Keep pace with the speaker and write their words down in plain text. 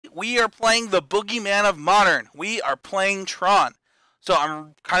we are playing the boogeyman of Modern. We are playing Tron. So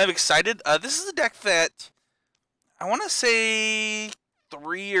I'm kind of excited. This is a deck that I want to say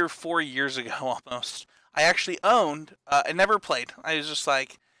 3 or 4 years ago almost, I actually owned and never played. I was just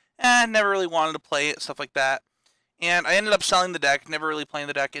like, never really wanted to play it, stuff like that. And I ended up selling the deck, never really playing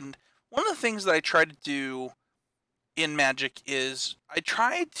the deck. And one of the things that I try to do in Magic is I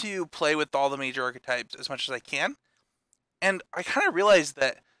try to play with all the major archetypes as much as I can. And I kind of realized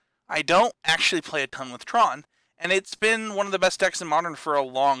that I don't actually play a ton with Tron. And it's been one of the best decks in Modern for a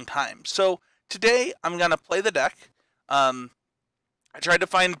long time. So today I'm going to play the deck. I tried to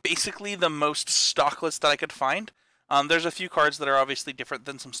find basically the most stock list that I could find. There's a few cards that are obviously different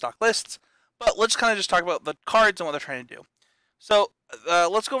than some stock lists. But let's kind of just talk about the cards and what they're trying to do. So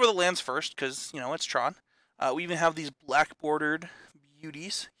let's go over the lands first because, it's Tron. We even have these black bordered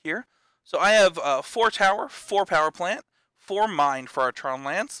beauties here. So I have 4 tower, 4 power plant, 4 mine for our Tron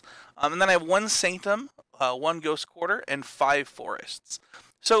lands. And then I have 1 sanctum, 1 ghost quarter, and 5 forests.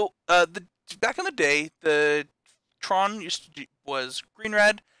 So back in the day, the Tron was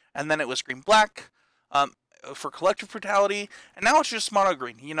green-red, and then it was green-black for collective brutality, and now it's just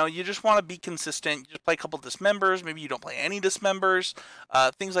mono-green. You just want to be consistent. You just play a couple dismembers. Maybe you don't play any dismembers,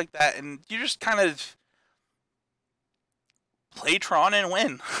 things like that, and you just kind of play Tron and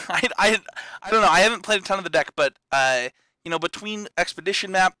win. I don't know. I haven't played a ton of the deck, but between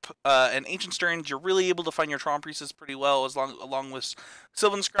Expedition Map and Ancient Stirrings, you're really able to find your Tron pieces pretty well, along with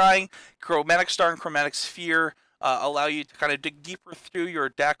Sylvan Scry, Chromatic Star, and Chromatic Sphere. Allow you to kind of dig deeper through your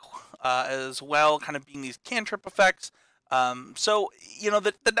deck as well, kind of being these cantrip effects. So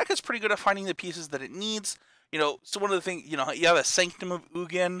the deck is pretty good at finding the pieces that it needs. So one of the things, you have a Sanctum of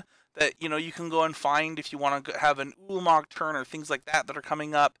Ugin that, you can go and find if you want to have an Ulamog turn or things like that are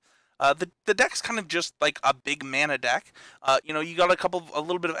coming up. The deck's kind of just like a big mana deck. You got a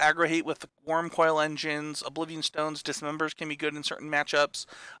little bit of aggro hate with Worm Coil Engines, Oblivion Stones, Dismembers can be good in certain matchups.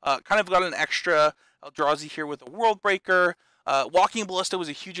 Kind of got an extra Eldrazi here with a World Breaker. Walking Ballista was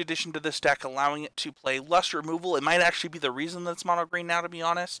a huge addition to this deck, allowing it to play less removal. It might actually be the reason that it's mono green now, to be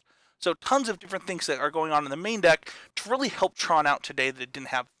honest. So tons of different things that are going on in the main deck to really help Tron out today that it didn't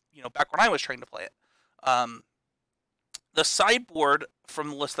have, back when I was trying to play it. The sideboard from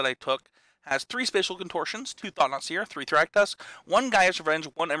the list that I took has 3 Spatial Contortions, 2 Thought-Knot Seer, 3 Thragtusk, 1 Gaia's Revenge,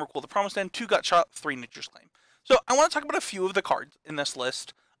 1 Emrakul the Promised Land, 2 Gutshot, 3 Nature's Claim. So I want to talk about a few of the cards in this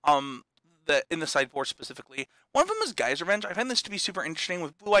list, in the sideboard specifically. One of them is Gaia's Revenge. I find this to be super interesting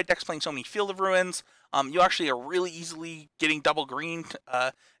with blue-white decks playing so many Field of Ruins. You actually are really easily getting double green,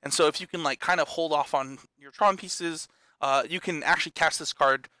 and so if you can kind of hold off on your Tron pieces, you can actually cast this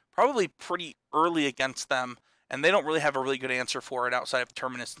card probably pretty early against them, and they don't really have a really good answer for it outside of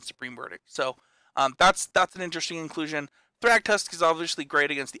Terminus and Supreme Verdict. So that's an interesting inclusion. Thragtusk is obviously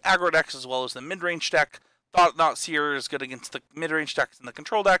great against the aggro decks as well as the mid-range deck. Thought-Knot Seer is good against the mid-range decks and the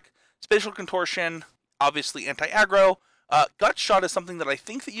control deck. Spatial Contortion, obviously anti-aggro. Gutshot is something that I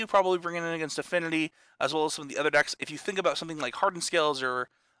think that you probably bring in against Affinity, as well as some of the other decks. If you think about something like Hardened Scales or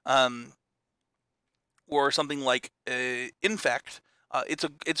something like Infect,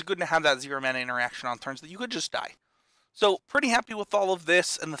 it's good to have that 0 mana interaction on turns that you could just die. So pretty happy with all of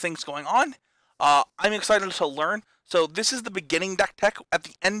this and the things going on. I'm excited to learn. So this is the beginning deck tech. At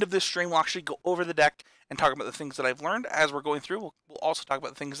the end of this stream, we'll actually go over the deck and talk about the things that I've learned. As we're going through, we'll also talk about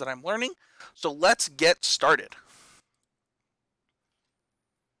the things that I'm learning. So let's get started.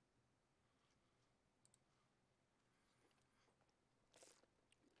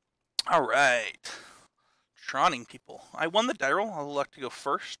 All right. Troning people. I won the die roll. I'll elect to go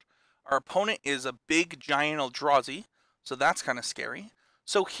first. Our opponent is a big giant Eldrazi, so that's kind of scary.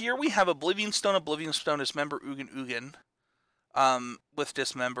 So here we have Oblivion Stone, Dismember, Ugin, with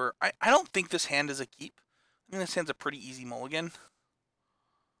Dismember. I don't think this hand is a keep. I think this hand's a pretty easy mulligan.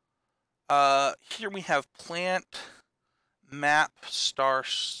 Here we have Plant, Map, Star,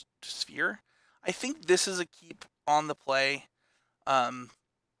 Sphere. I think this is a keep on the play.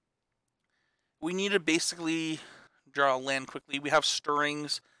 We need to basically draw a land quickly. We have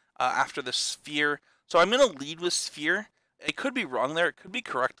Stirrings after the Sphere. So I'm going to lead with Sphere. It could be wrong there. It could be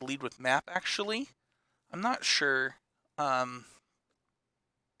correct to lead with Map, actually. I'm not sure.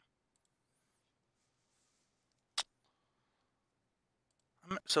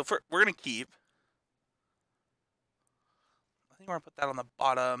 So we're going to keep. I think we're going to put that on the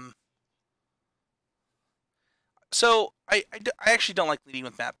bottom. So I actually don't like leading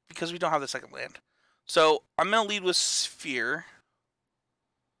with Map because we don't have the second land. So I'm going to lead with Sphere.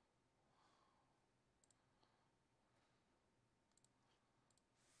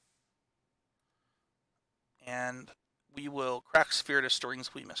 And we will crack Sphere to Storing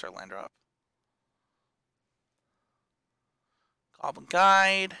so we miss our land drop. Goblin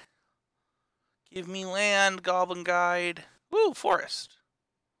Guide. Give me land, Goblin Guide. Woo, Forest.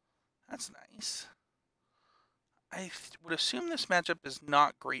 That's nice. I would assume this matchup is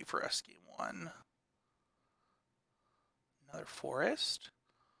not great for us game 1. Another Forest.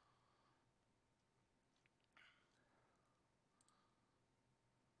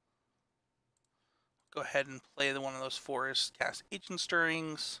 Go ahead and play one of those forests, cast Ancient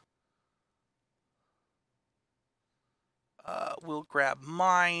Stirrings. We'll grab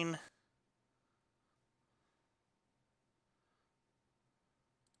mine.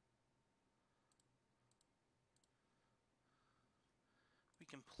 We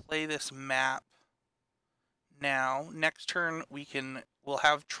can play this map now. Next turn we'll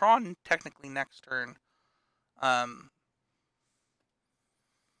have Tron technically next turn. We'll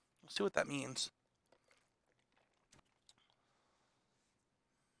see what that means.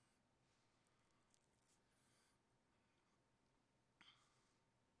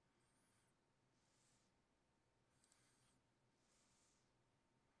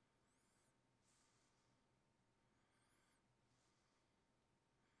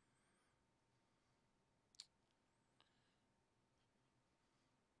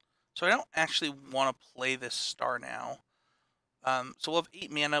 So I don't actually want to play this star now. So we'll have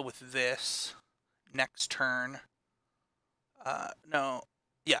 8 mana with this next turn. No,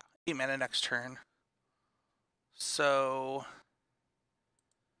 yeah, 8 mana next turn. So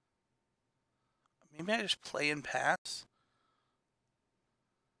maybe I just play and pass.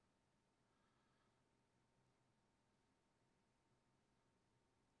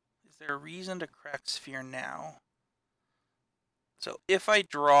 Is there a reason to crack Sphere now? So if I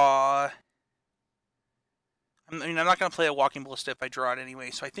draw, I'm not going to play a Walking Ballista if I draw it anyway,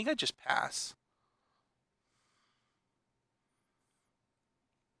 so I think I just pass.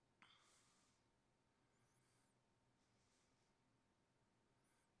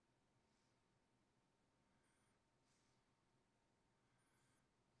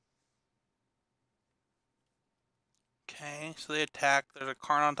 Okay, so they attack. There's a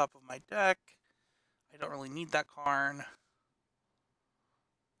Karn on top of my deck. I don't really need that Karn.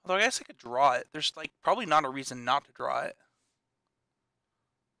 Although I guess I could draw it. There's like probably not a reason not to draw it.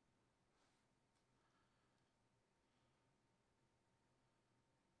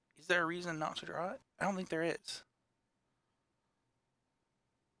 Is there a reason not to draw it? I don't think there is.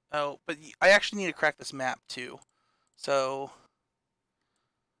 Oh, but I actually need to crack this map too. So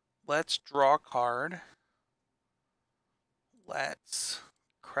let's draw a card. Let's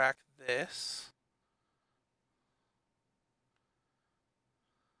crack this.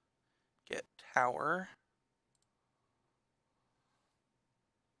 Get tower.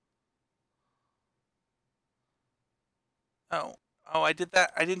 Oh, I did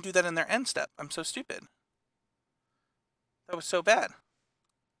that. I didn't do that in their end step. I'm so stupid. That was so bad.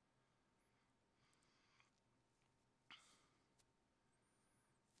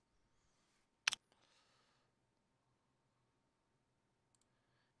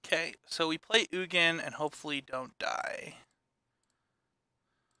 Okay, so we play Ugin and hopefully don't die.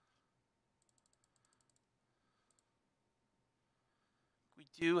 We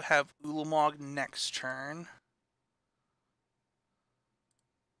do have Ulamog next turn.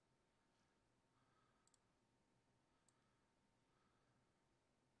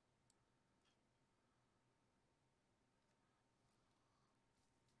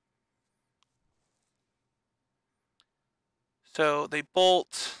 So they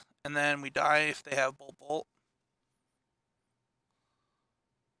bolt, and then we die if they have bolt.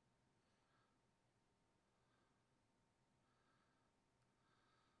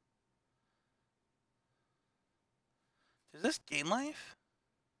 Does this gain life?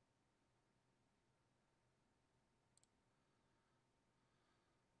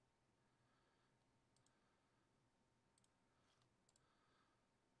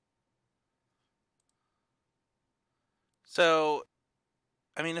 So,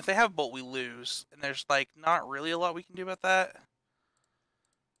 I mean, if they have bolt, we lose, and there's like not really a lot we can do about that.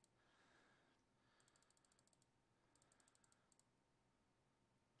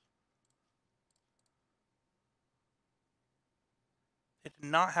 They did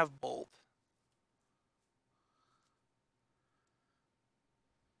not have bolt.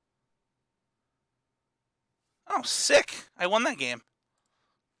 Oh, sick! I won that game.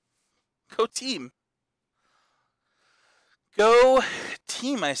 Go team. Go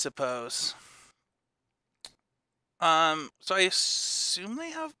team, I suppose. So I assume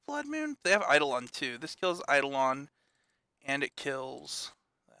they have Blood Moon. They have Eidolon too. This kills Eidolon, and it kills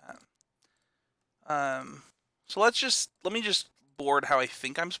that. So let me just board how I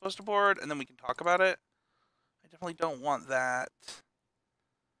think I'm supposed to board, and then we can talk about it. I definitely don't want that.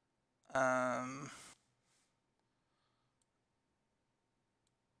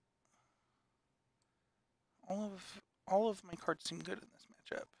 All of my cards seem good in this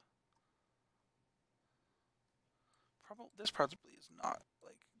matchup. This probably is not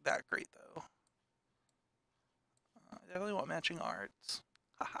like that great though. I definitely want matching arts.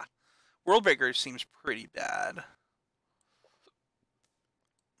 Haha. World Breaker seems pretty bad. I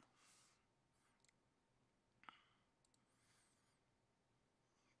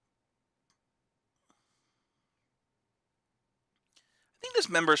think this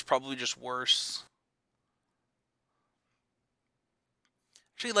member is probably just worse.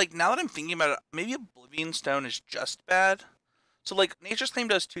 Actually, like, now that I'm thinking about it, maybe Oblivion Stone is just bad. So, like, Nature's Claim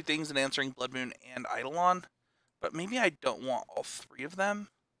does two things in answering Blood Moon and Eidolon, but maybe I don't want all three of them.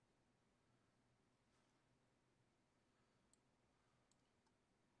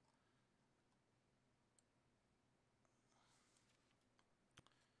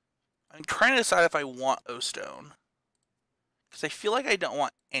 I'm trying to decide if I want O-Stone, because I feel like I don't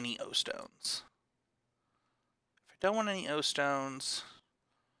want any O-Stones. If I don't want any O-Stones,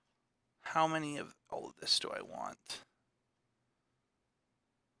 how many of all of this do I want?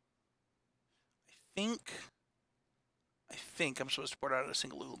 I think I'm supposed to port out a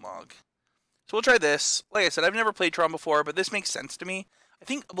single Ulamog. So we'll try this. Like I said, I've never played Tron before, but this makes sense to me. I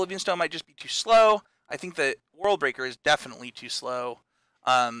think Oblivion Stone might just be too slow. I think that World Breaker is definitely too slow.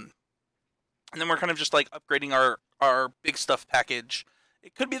 And then we're kind of just like upgrading our big stuff package.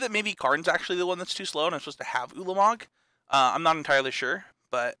 It could be that maybe Karn's actually the one that's too slow and I'm supposed to have Ulamog. I'm not entirely sure,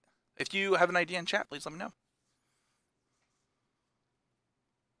 but if you have an idea in chat, please let me know.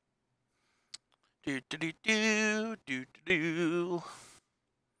 Do do do do do do do.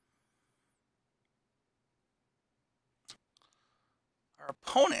 Our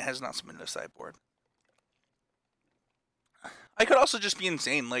opponent has not submitted a sideboard. I could also just be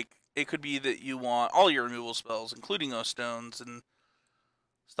insane. Like, it could be that you want all your removal spells, including those stones and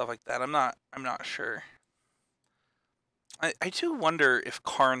stuff like that. I'm not sure. I do wonder if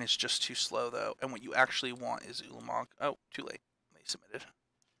Karn is just too slow though, and what you actually want is Ulamog. Oh, too late. They submitted.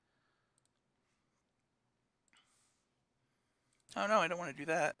 Oh no, I don't want to do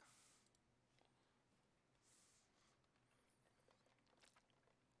that.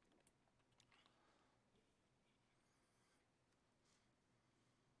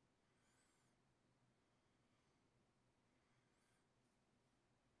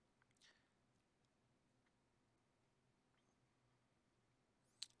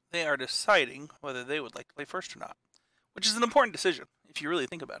 They are deciding whether they would like to play first or not, which is an important decision if you really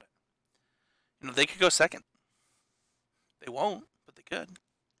think about it. You know, they could go second. They won't, but they could.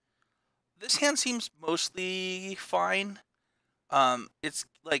 This hand seems mostly fine. It's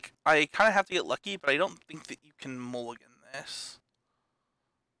like I kind of have to get lucky, but I don't think that you can mulligan this.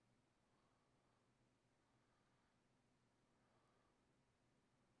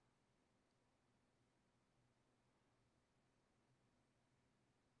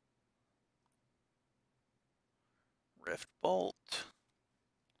 Rift Bolt.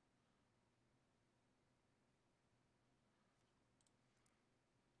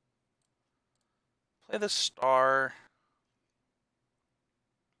 Play the star.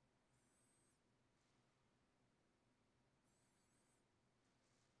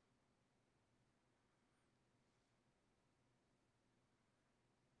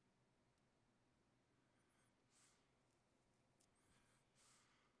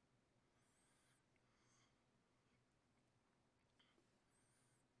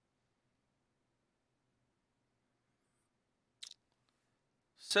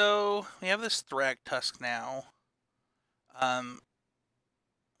 So we have this Thrag Tusk now. So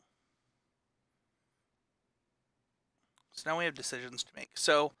now we have decisions to make.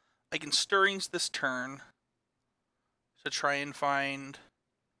 So I can Stirrings this turn to try and find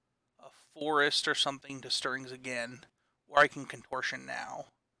a forest or something to Stirrings again, or I can Contortion now.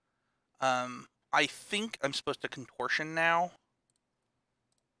 I think I'm supposed to Contortion now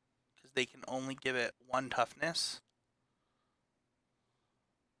because they can only give it one toughness.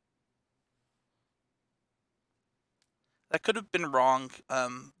 That could have been wrong.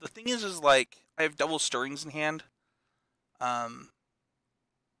 The thing is like I have double Stirrings in hand.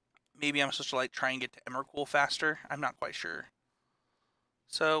 Maybe I'm supposed to like try and get to Emrakul faster. I'm not quite sure.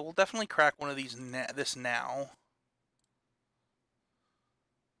 So we'll definitely crack one of these this now.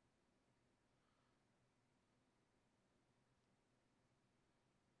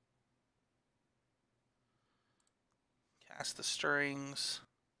 Cast the Stirrings.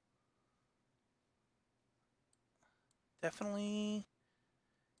 definitely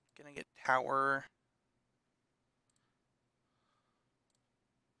gonna get tower.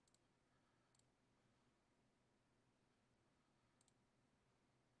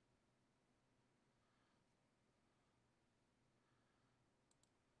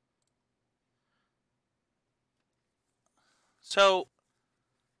 So,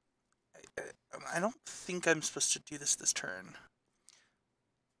 I don't think I'm supposed to do this turn.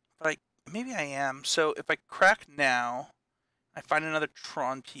 But maybe I am. So if I crack now, I find another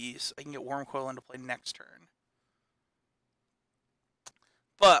Tron piece, I can get Worm Coil into play next turn.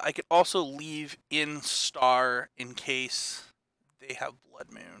 But I could also leave in Star in case they have Blood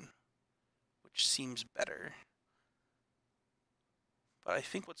Moon, which seems better. But I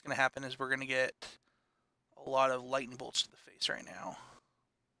think what's going to happen is we're going to get a lot of lightning bolts to the face right now.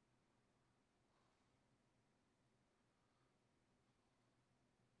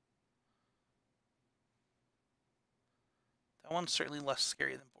 That one's certainly less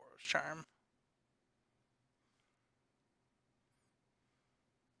scary than Boros Charm.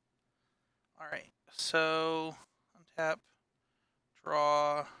 Alright, so untap,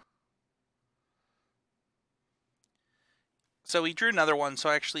 draw. So we drew another one, so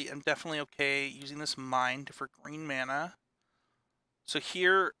I actually am definitely okay using this Mind for green mana. So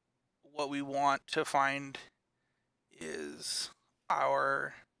here, what we want to find is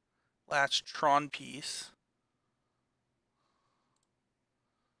our last Tron piece.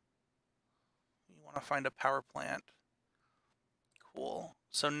 We want to find a power plant. Cool.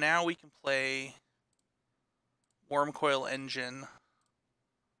 So now we can play Worm Coil Engine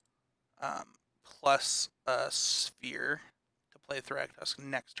plus a Sphere to play Thragtusk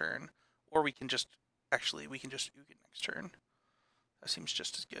next turn. Or we can just, actually, we can just Ook it next turn. That seems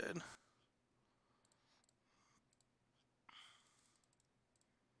just as good.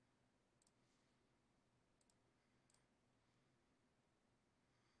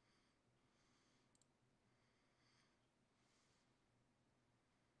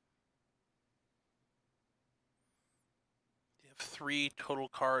 They have 3 total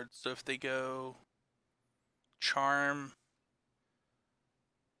cards, so if they go Charm,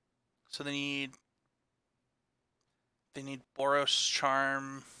 so they need Boros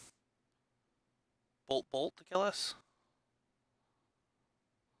Charm, Bolt to kill us.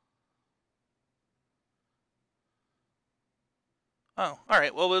 Oh,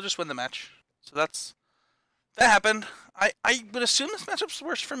 alright, well we'll just win the match. So that happened. I would assume this matchup's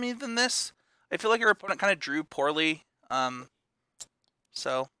worse for me than this. I feel like our opponent kind of drew poorly.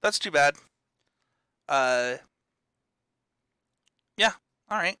 So that's too bad. Yeah,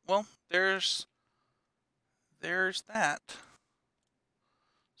 alright, well, there's that.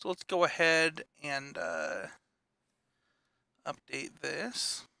 So let's go ahead and update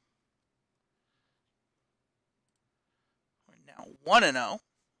this. We're now 1-0.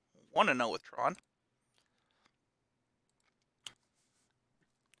 1-0 with Tron.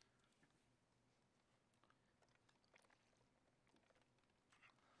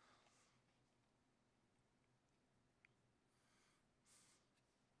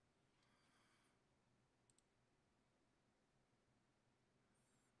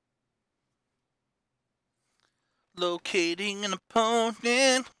 Locating an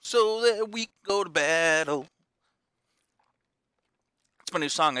opponent so that we can go to battle. It's my new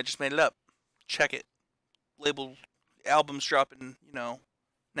song. I just made it up. Check it. Label albums dropping,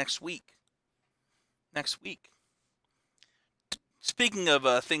 next week. Next week. Speaking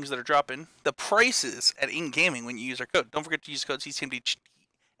of things that are dropping, the prices at In Gaming when you use our code. Don't forget to use code CCMTG10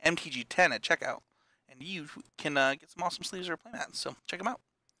 at checkout, and you can get some awesome sleeves or playmats. So check them out.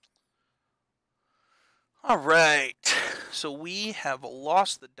 All right, so we have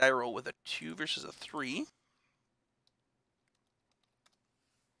lost the die roll with a 2 versus a 3.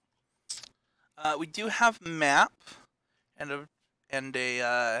 We do have map and a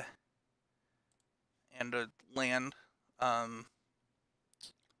land. I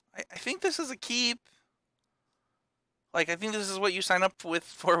think this is a keep. Like, I think this is what you sign up for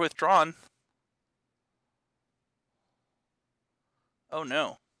Tron. Oh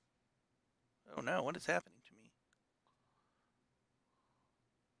no. Oh no, what is happening to me?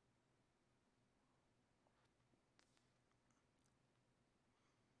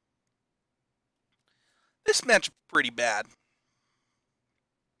 This match is pretty bad.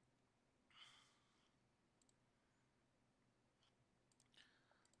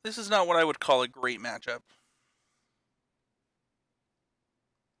 This is not what I would call a great matchup.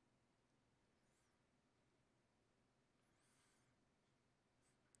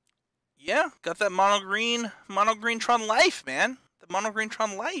 Yeah, got that mono green Tron life, man. The mono green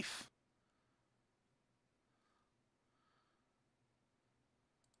Tron life.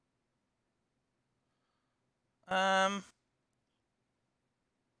 I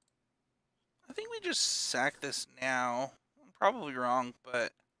think we just sack this now. I'm probably wrong,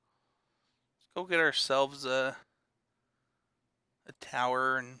 but let's go get ourselves a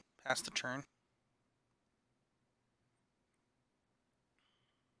tower and pass the turn.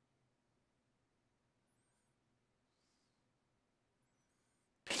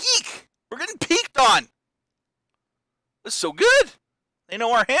 Peek! We're getting peeked on! This is so good! They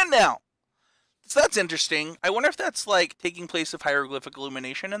know our hand now. So that's interesting. I wonder if that's like taking place of hieroglyphic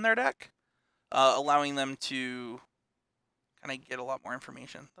illumination in their deck, allowing them to kind of get a lot more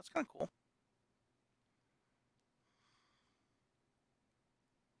information. That's kind of cool.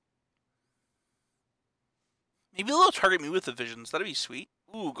 Maybe they'll target me with the visions. That'd be sweet.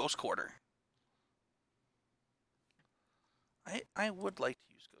 Ooh, Ghost Quarter. I would like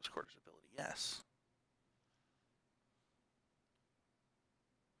to use Ghost Quarter's ability, yes.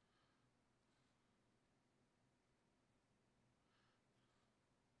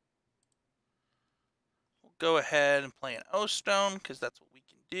 We'll go ahead and play an O-Stone, because that's what we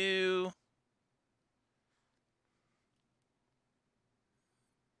can do.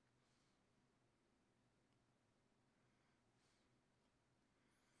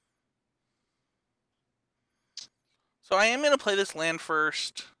 So I am going to play this land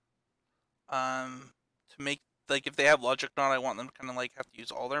first. To make, like, if they have Logic Knot, I want them to kind of, like, have to use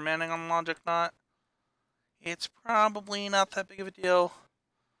all their mana on Logic Knot. It's probably not that big of a deal,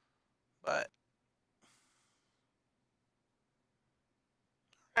 but...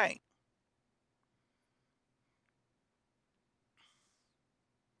 Alright.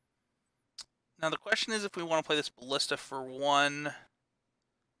 Now the question is if we want to play this Ballista for one.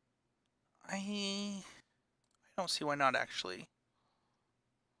 I don't see why not, actually.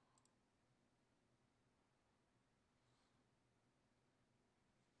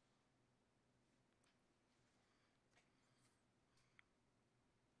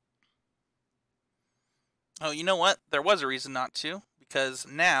 Oh, you know what? There was a reason not to, because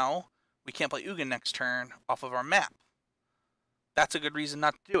now we can't play Ugin next turn off of our map. That's a good reason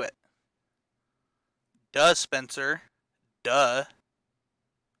not to do it. Duh, Spencer. Duh.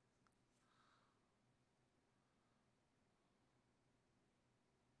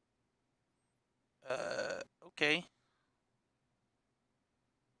 Okay.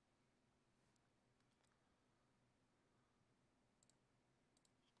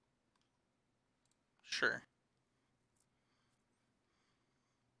 Sure.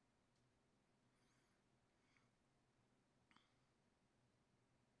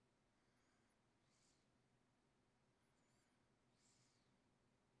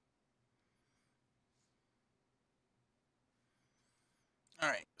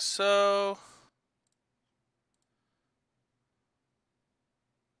 Alright, so...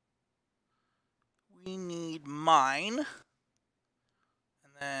 we need mine.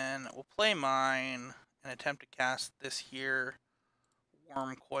 And then we'll play mine and attempt to cast this here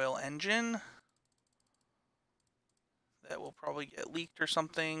Worm Coil Engine. That will probably get leaked or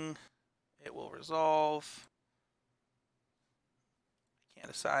something. It will resolve. I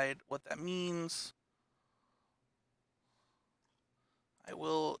can't decide what that means. I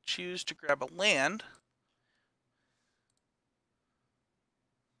will choose to grab a land.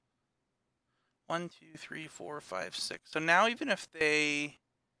 1, 2, 3, 4, 5, 6. So now even if they...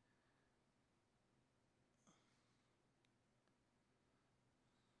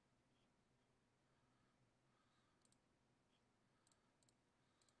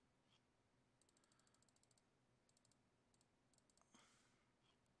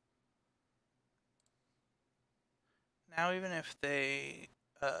 Now even if they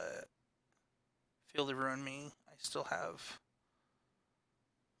Field of Ruin me, I still have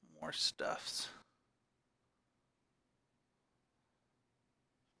more stuffs.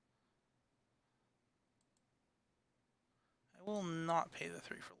 I will not pay the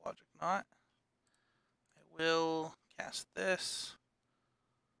 3 for Logic Knot. I will cast this.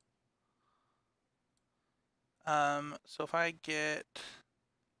 So if I get... I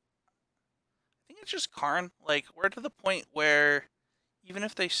think it's just Karn. Like, we're to the point where even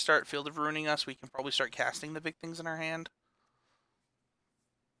if they start Field of Ruining us, we can probably start casting the big things in our hand.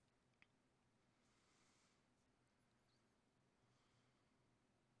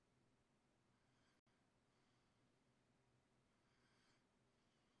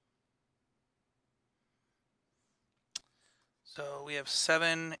 So we have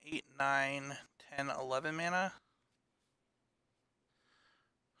 7, 8, 9, 10, 11 mana.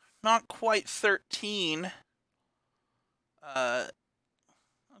 Not quite 13.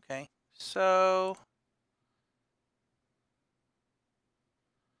 Okay, so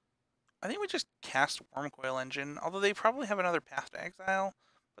I think we just cast Wormcoil Engine, although they probably have another Path to Exile,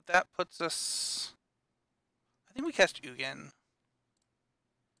 but that puts us... I think we cast Ugin.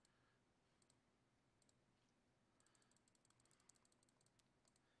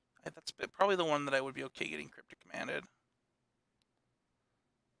 That's probably the one that I would be okay getting Cryptic Commanded.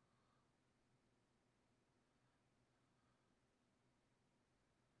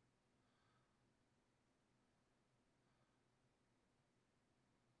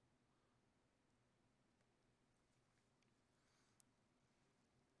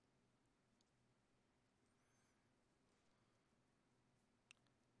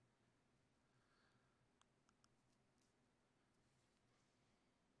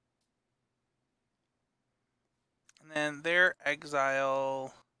 And then their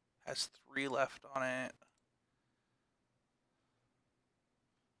Exile has 3 left on it.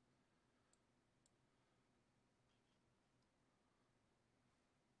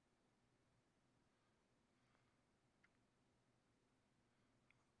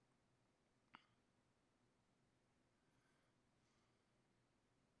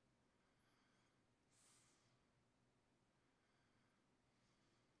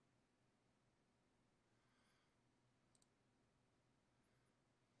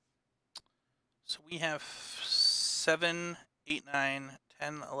 So we have 7, 8, 9,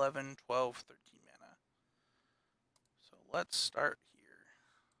 10, 11, 12, 13 mana. So let's start here.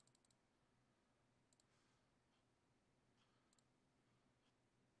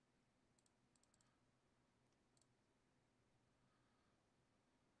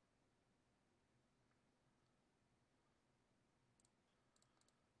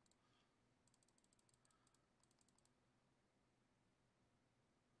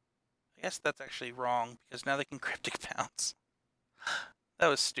 I guess that's actually wrong, because now they can Cryptic Pounce. That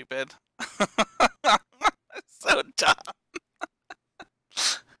was stupid. So dumb.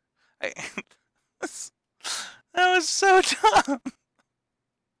 That was so dumb.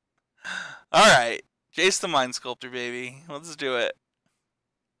 Alright. Jace the Mind Sculptor, baby. Let's do it.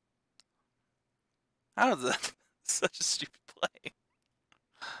 How is that such a stupid play?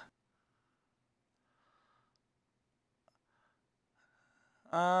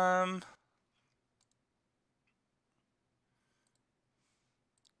 Alright.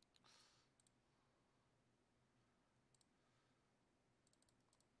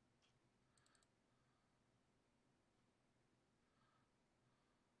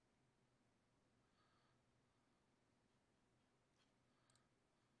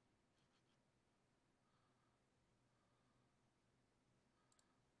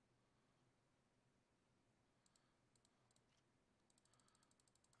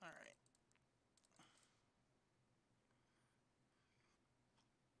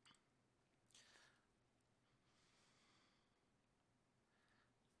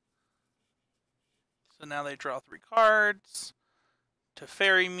 So now they draw 3 cards to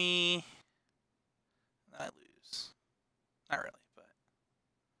fairy me. I lose. Not really, but...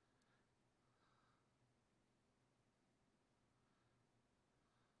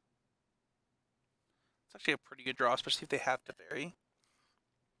 It's actually a pretty good draw, especially if they have to fairy.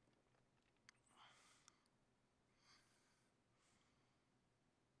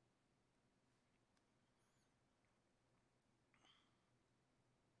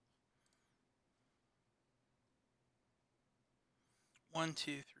 One,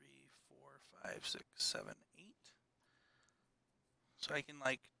 two, three, 4, 5, 6, 7, 8. So I can,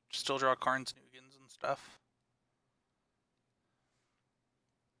 like, still draw Karn's Nugans and stuff.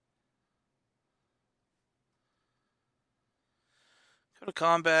 Go to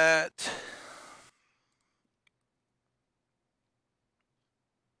combat.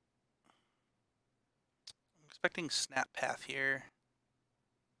 I'm expecting Snap Path here.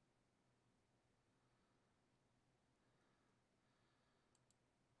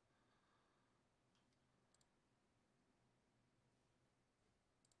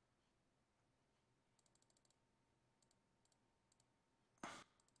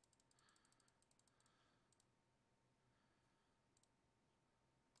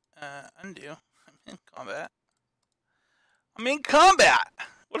 Undo. I'm in combat. I'm in combat!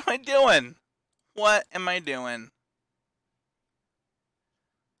 What am I doing? What am I doing?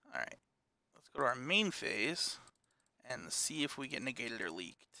 Alright. Let's go to our main phase and see if we get negated or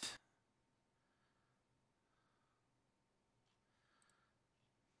leaked.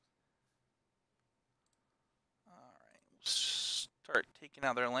 Alright. We'll start taking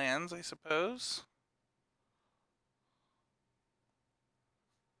out their lands, I suppose.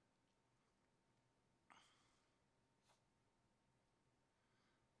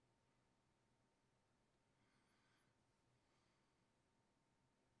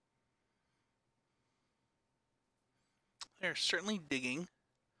 They're certainly digging.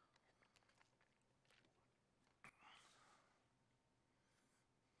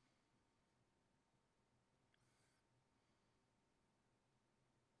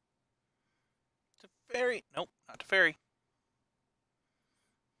 To ferry. Nope, not to ferry.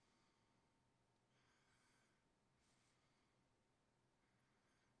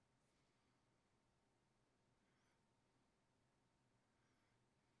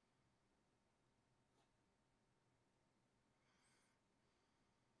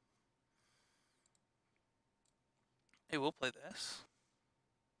 Hey, we'll play this.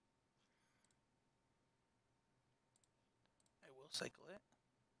 I will cycle it.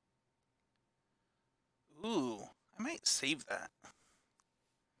 Ooh, I might save that.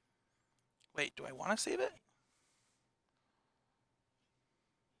 Wait, do I want to save it?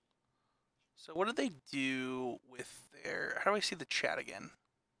 So what did they do with their... How do I see the chat again?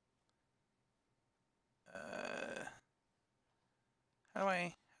 How do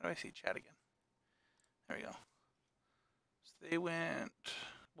I see chat again? There we go. So they went...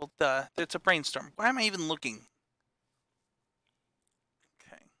 Well, duh. It's a brainstorm. Why am I even looking?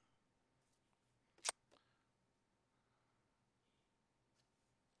 Okay.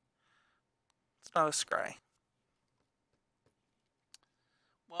 It's not a scry.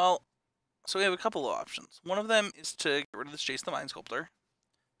 Well, so we have a couple of options. One of them is to get rid of this Jace the Mind Sculptor.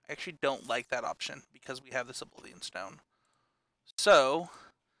 I actually don't like that option because we have this Oblivion Stone. So,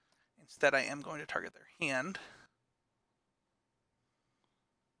 instead I am going to target their hand.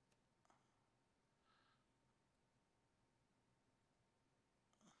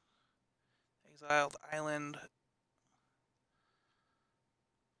 Exiled Island.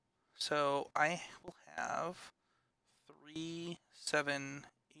 So I will have 3, 7,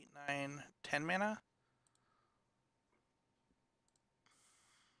 8, 9, 10 mana.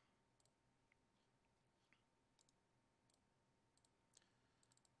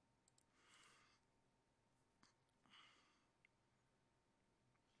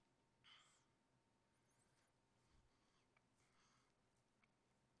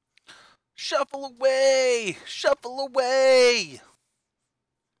 Shuffle away! Shuffle away!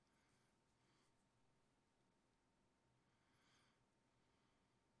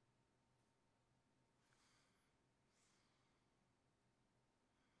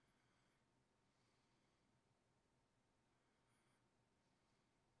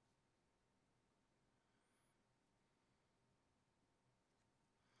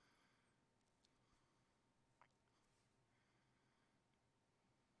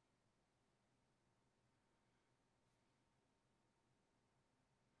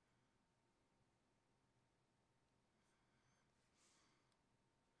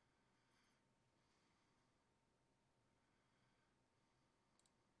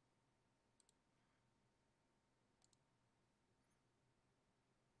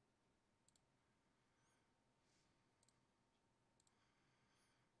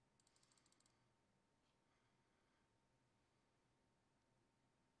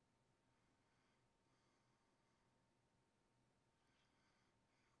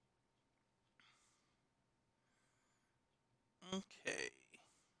 Okay.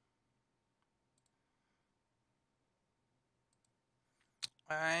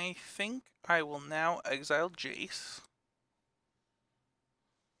 I think I will now exile Jace.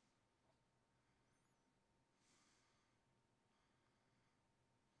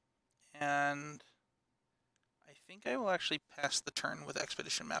 And I think I will actually pass the turn with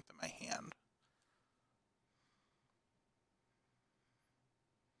Expedition Map in my hand.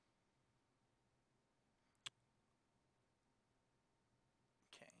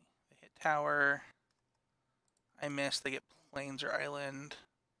 Okay, they hit tower. I miss, they get plains or island.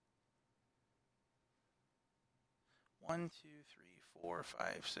 1, 2, 3, 4,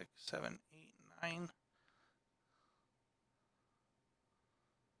 5, 6, 7, 8, 9.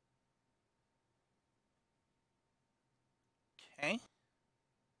 Okay.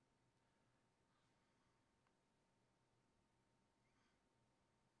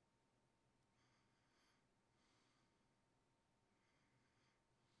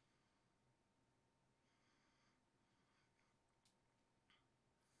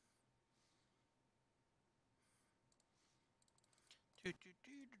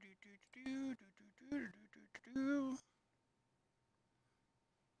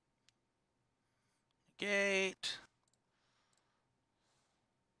 Gate.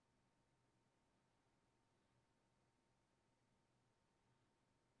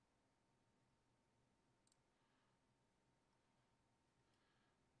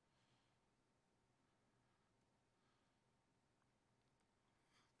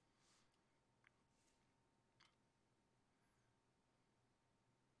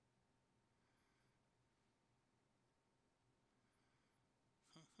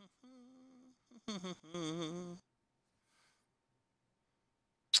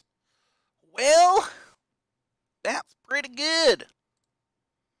 Well, that's pretty good.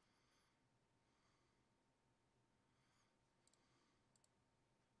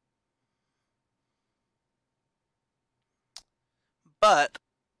 But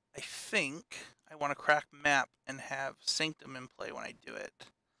I think I want to crack map and have Sanctum in play when I do it.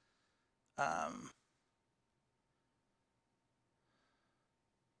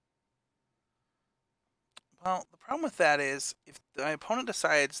 Well, the problem with that is if my opponent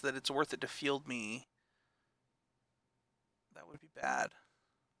decides that it's worth it to field me, that would be bad.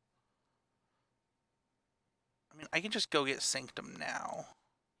 I mean, I can just go get Sanctum now.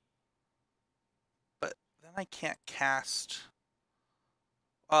 But then I can't cast...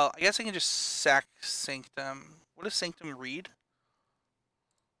 Well, I guess I can just sack Sanctum. What does Sanctum read?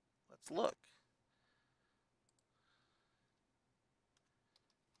 Let's look.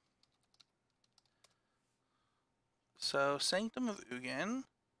 So, Sanctum of Ugin.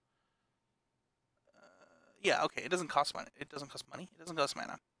 Yeah, okay, it doesn't cost money. It doesn't cost money. It doesn't cost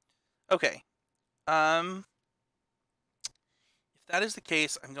mana. Okay. If that is the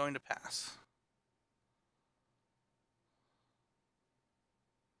case, I'm going to pass.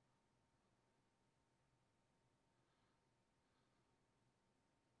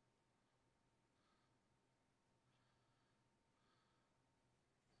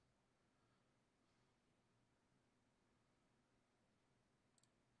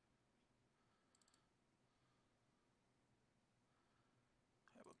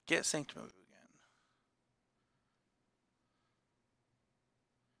 I will get Sanctum of Ugin.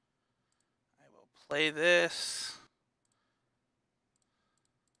 I will play this.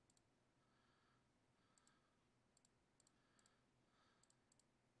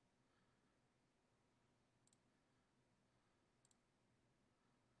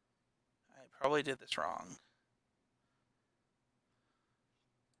 I probably did this wrong.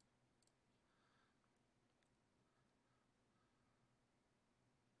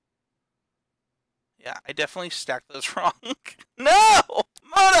 Yeah, I definitely stacked those wrong. No!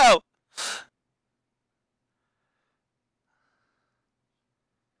 Mono!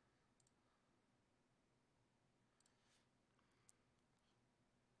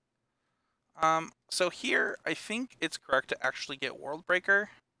 So here, I think it's correct to actually get World Breaker.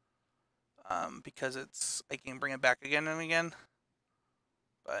 Because I can bring it back again and again.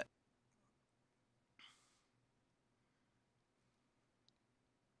 But...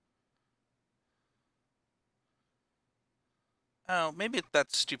 Oh, maybe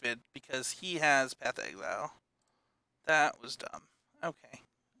that's stupid, because he has Path of Exile. That was dumb. Okay.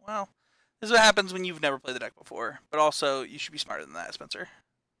 Well, this is what happens when you've never played the deck before. But also, you should be smarter than that, Spencer.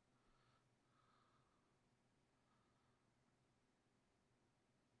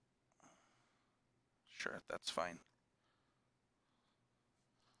 Sure, that's fine.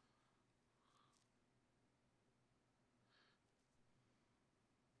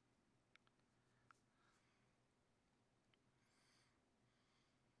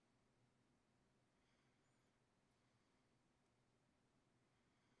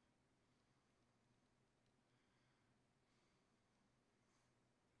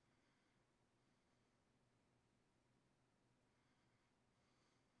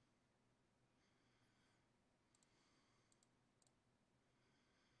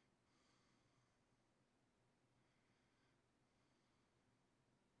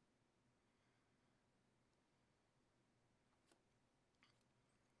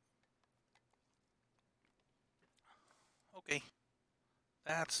 Okay.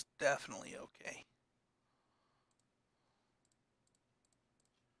 That's definitely okay.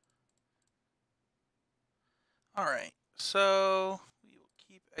 Alright, so we will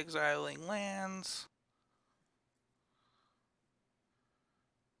keep exiling lands.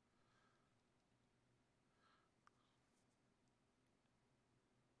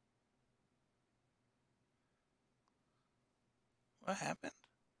 What happened?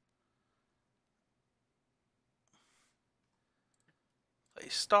 Play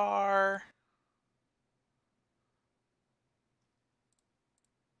star.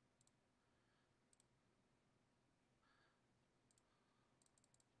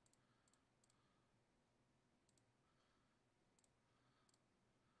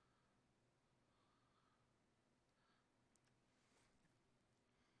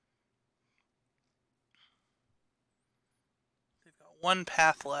 They've got one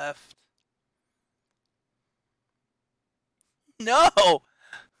path left. No!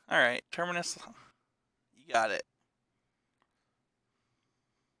 Alright, Terminus. You got it.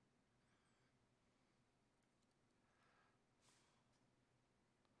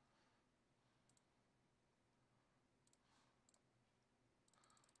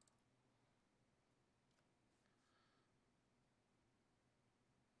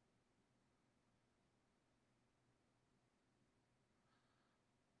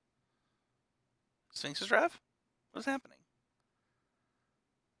 Sphinx's Rev? What's happening?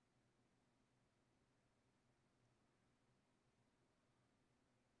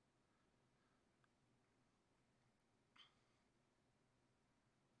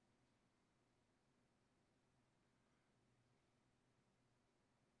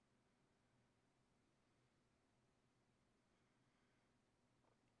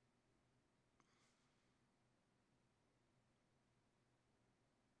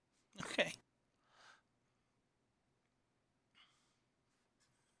 Okay.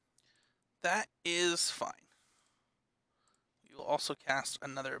 That is fine. We will also cast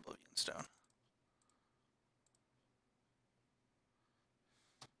another Oblivion Stone.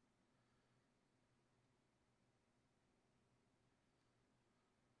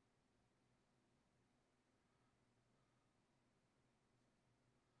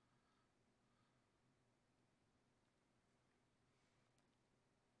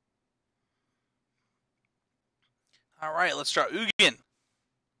 All right, let's draw Ugin.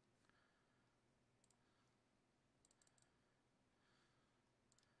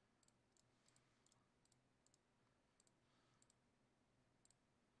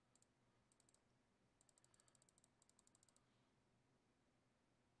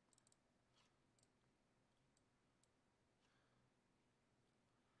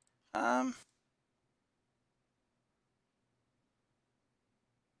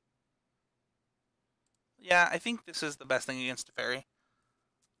 Yeah, I think this is the best thing against a fairy.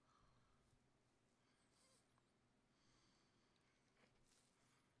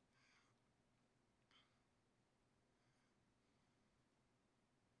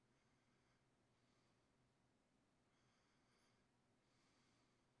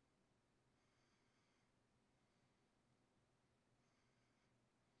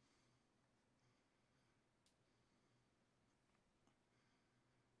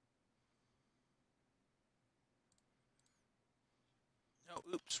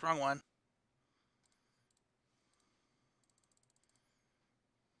 Oh, oops, wrong one.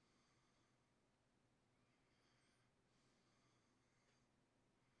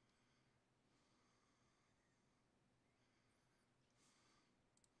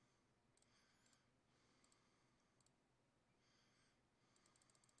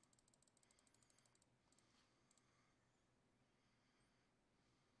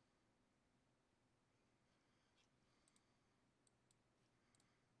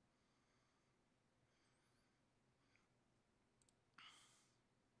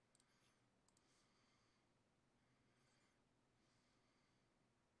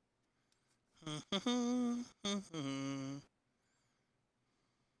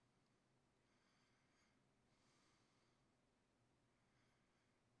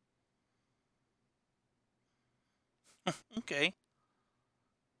 Okay.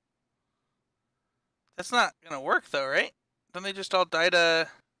 That's not gonna work though, right? Don't they just all die to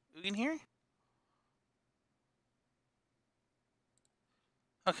Ugin here?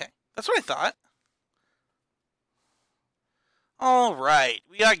 Okay, that's what I thought. All right,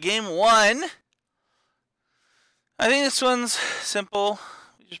 we got game one. I think this one's simple.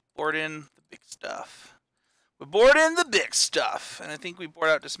 We just board in the big stuff. We board in the big stuff, and I think we board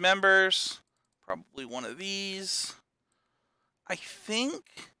out dismembers. Probably one of these. I think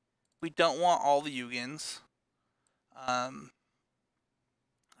we don't want all the Ugins. I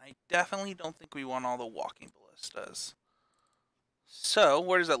definitely don't think we want all the walking ballistas. So,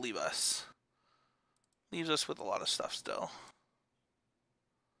 where does that leave us? Leaves us with a lot of stuff still.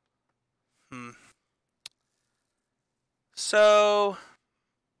 So,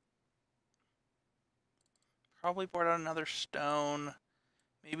 probably board out another stone.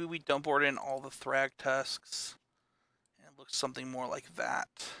 Maybe we don't board in all the Thrag tusks. And it looks something more like that.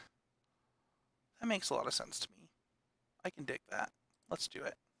 That makes a lot of sense to me. I can dig that. Let's do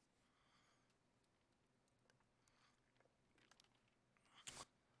it.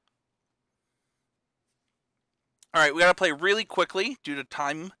 All right, we got to play really quickly due to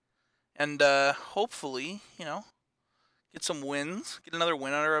time. And hopefully, get some wins. Get another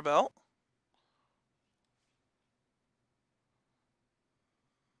win under our belt.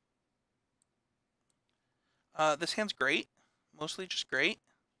 This hand's great. Mostly just great.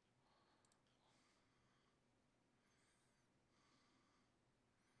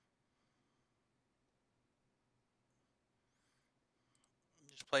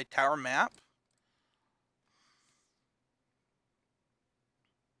 Just play tower map.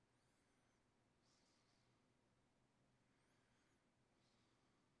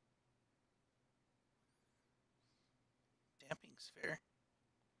 Damping sphere.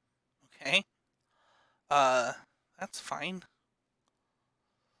 Okay. That's fine.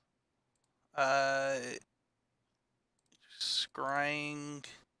 Scrying.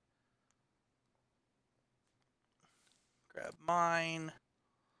 Grab mine.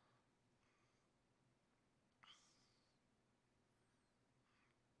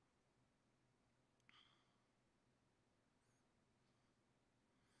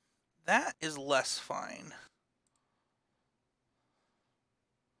 That is less fine.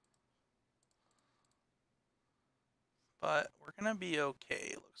 But we're gonna be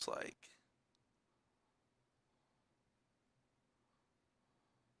okay, it looks like.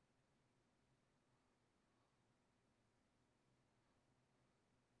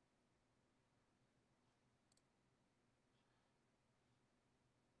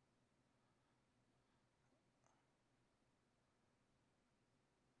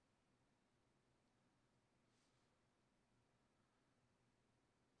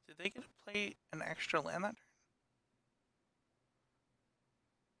 Did they get to play an extra land that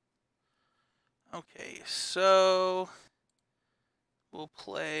turn? Okay, so we'll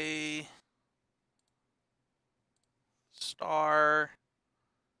play star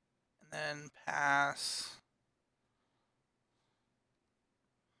and then pass.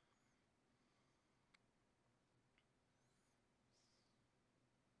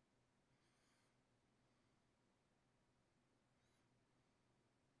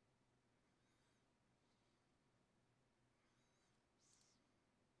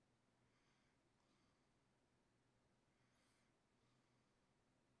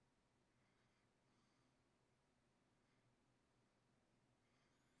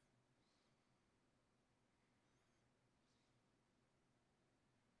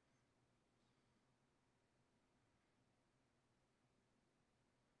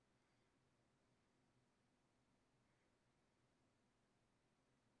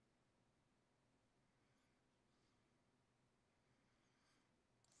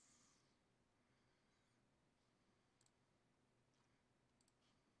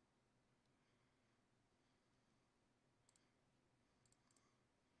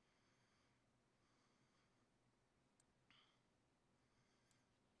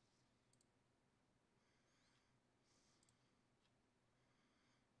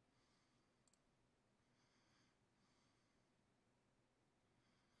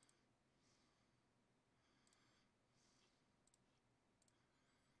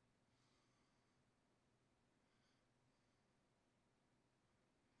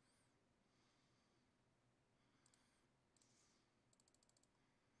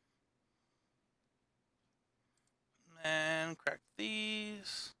 And crack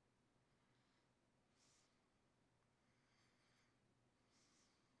these.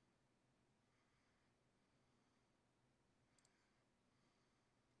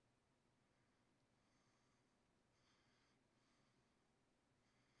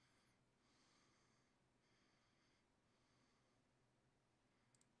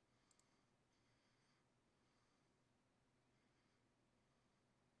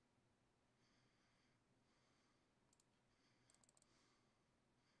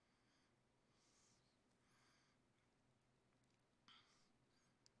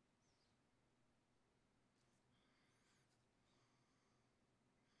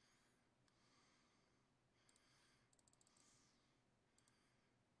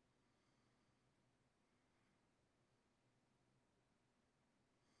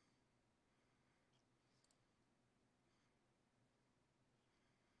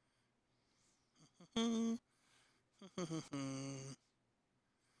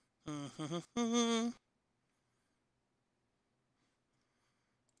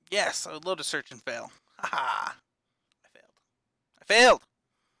 Yes, I would love to search and fail. Haha. I failed. I failed!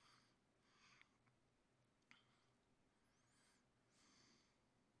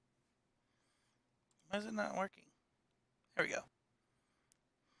 Why is it not working? There we go.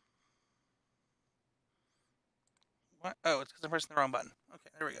 What? Oh, it's because I'm pressing the wrong button. Okay,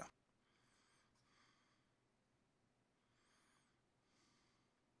 there we go.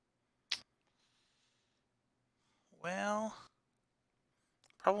 Well,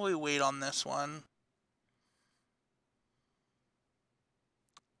 probably wait on this one.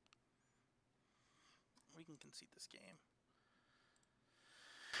 We can concede this game.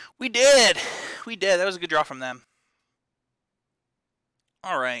 We did! We did. That was a good draw from them.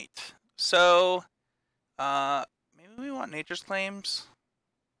 Alright. So, maybe we want Nature's Claims.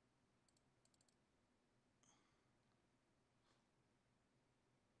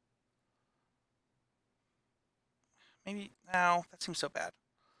 Maybe, no, that seems so bad.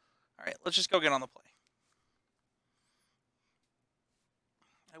 Alright, let's just go get on the play.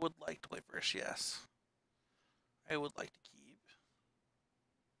 I would like to play first, yes. I would like to keep.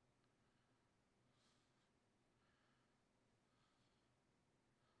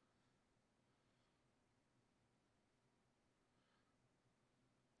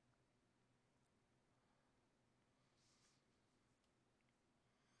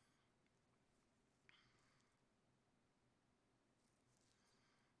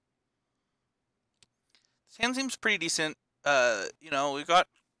 This hand seems pretty decent. You know, we've got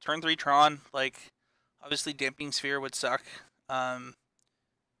turn 3 Tron. Like, obviously, Damping Sphere would suck. But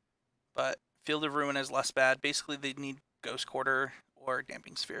Field of Ruin is less bad. Basically, they need Ghost Quarter or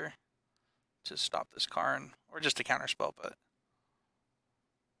Damping Sphere to stop this Karn, or just a counterspell, but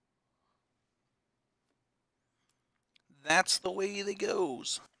that's the way it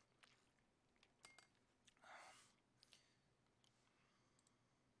goes.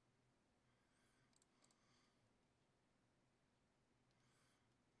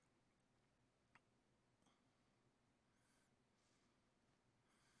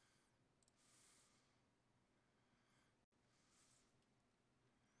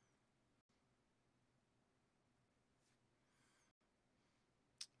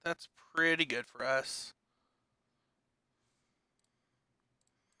 That's pretty good for us.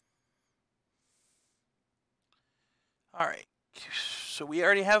 Alright, so we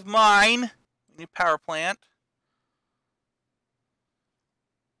already have mine. We need power plant.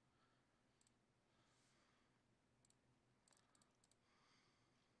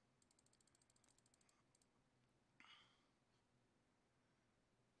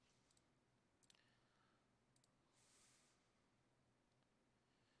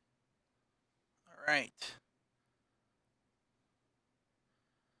 Alright.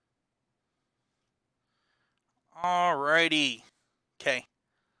 Alrighty. Okay.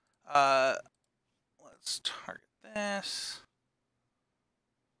 Let's target this.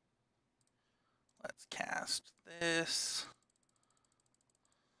 Let's cast this.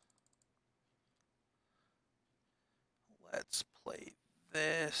 Let's play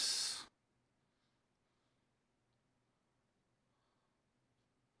this.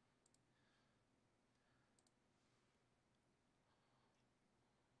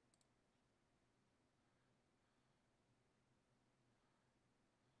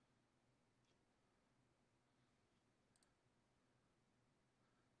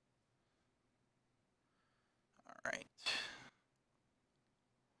 Alright.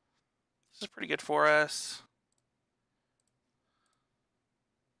 This is pretty good for us.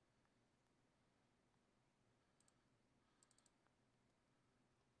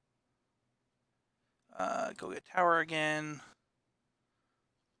 Go get tower again.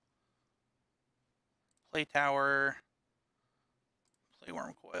 Play tower. Play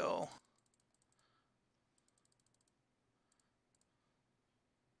worm coil.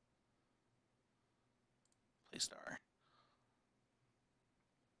 Play star.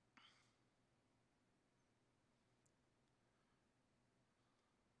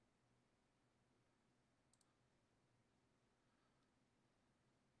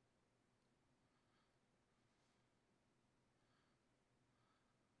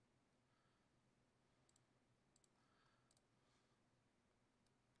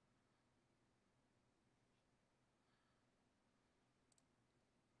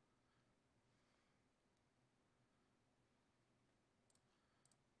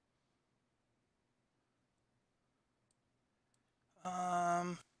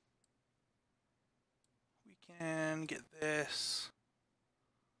 We can get this.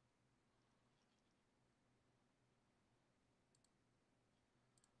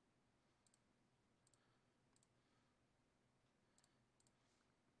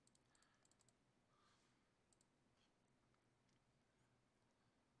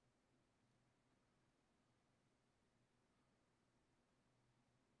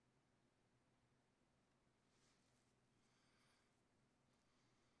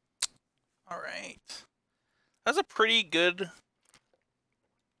 Alright. That's a pretty good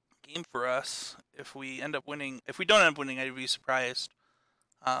game for us. If we end up winning, if we don't end up winning, I'd be surprised.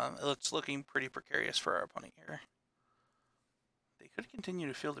 It's looking pretty precarious for our opponent here. They could continue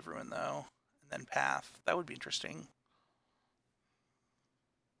to Field of Ruin, though, and then Path. That would be interesting.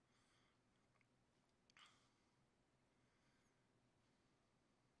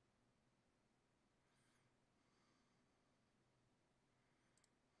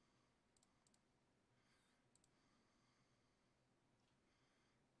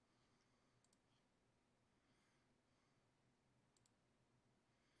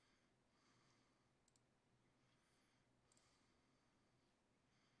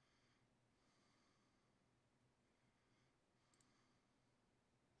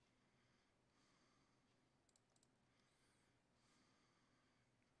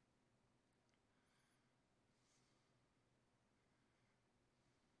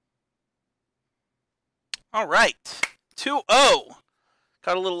 All right, 2-0.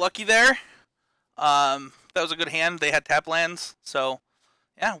 Got a little lucky there. That was a good hand. They had tap lands, so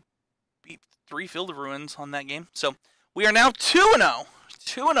yeah, beat 3 Field of Ruins on that game. So we are now 2-0.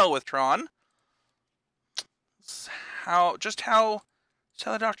 2-0 with Tron. just how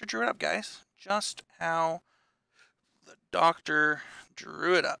the doctor drew it up, guys. Just how the doctor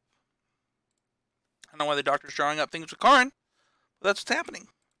drew it up. I don't know why the doctor's drawing up things with Karn, but that's what's happening.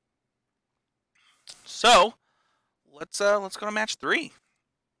 So let's go to match 3.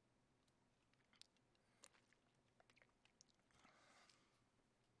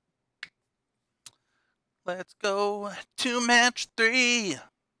 Let's go to match 3.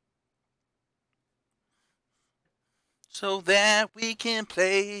 So that we can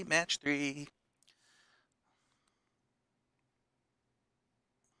play match 3.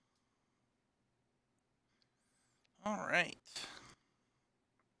 All right.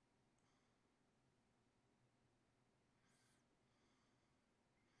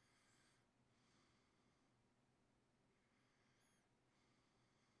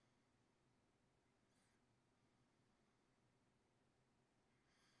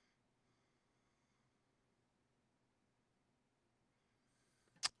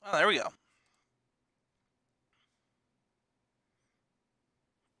 Well, there we go.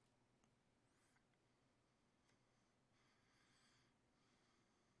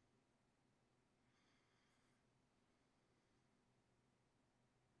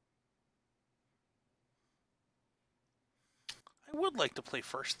 I would like to play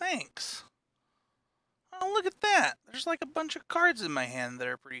first, thanks. Oh, look at that. There's like a bunch of cards in my hand that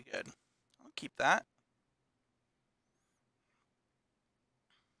are pretty good. I'll keep that.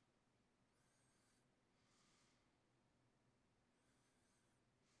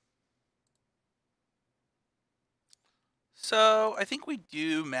 So, I think we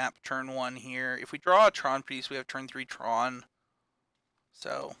do map turn 1 here. If we draw a Tron piece, we have turn 3 Tron.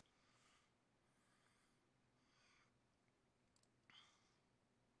 So...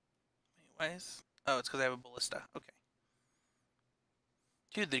 anyways. Oh, it's because I have a Ballista. Okay.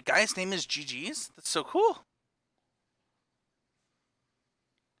 Dude, the guy's name is GG's? That's so cool.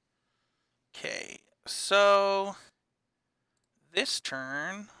 Okay, so... this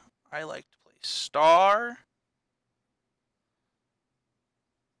turn, I like to play Star.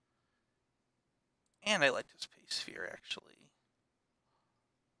 And I like to play Sphere, actually.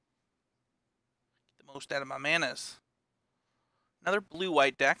 Get the most out of my manas. Another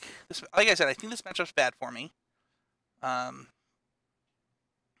blue-white deck. This, like I said, I think this matchup's bad for me. Paying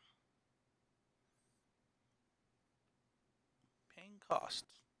costs.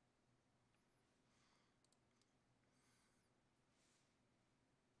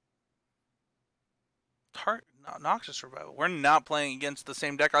 Noxious Survival. We're not playing against the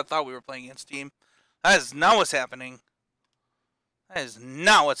same deck I thought we were playing against, team. That is not what's happening. That is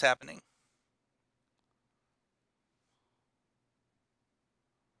not what's happening.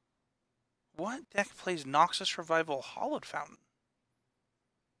 What deck plays Noxious Revival Hollowed Fountain?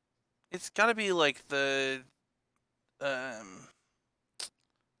 It's gotta be like the... it's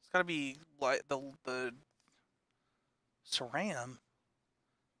gotta be like the Saram.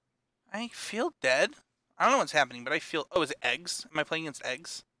 I feel dead. I don't know what's happening, but I feel... oh, is it eggs? Am I playing against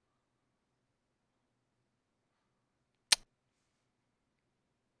eggs?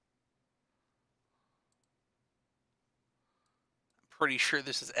 I'm pretty sure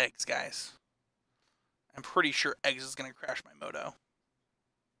this is eggs, guys. I'm pretty sure eggs is going to crash my Moto.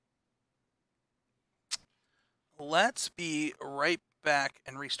 Let's be right back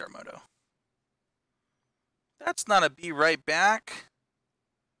and restart Moto. That's not a be right back.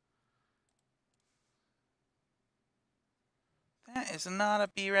 That is not a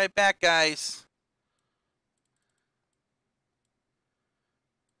be right back, guys.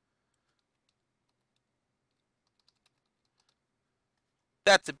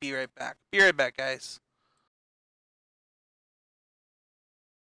 That's a be right back. Be right back, guys.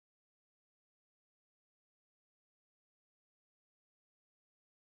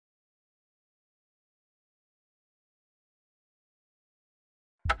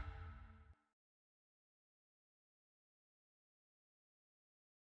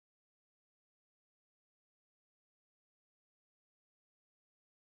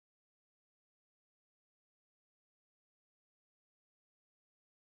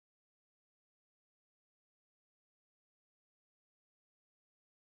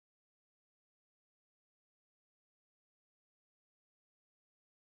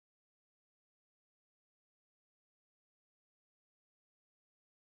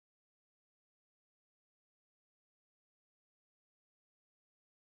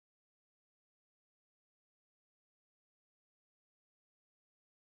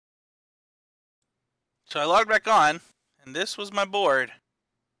 So I logged back on, and this was my board.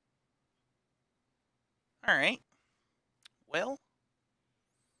 Alright. Well,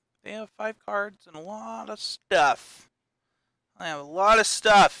 They have 5 cards and a lot of stuff. I have a lot of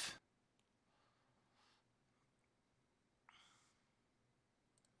stuff.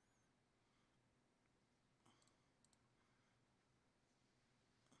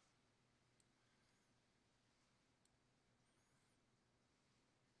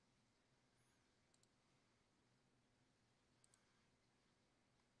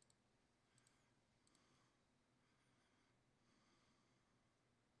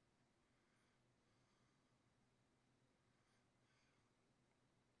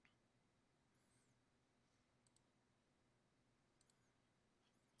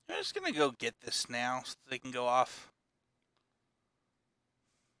 I'm just gonna go get this now so they can go off.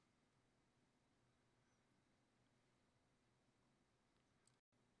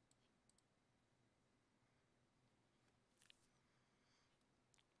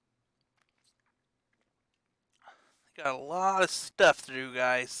 Got a lot of stuff to do,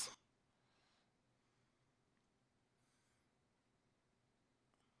 guys.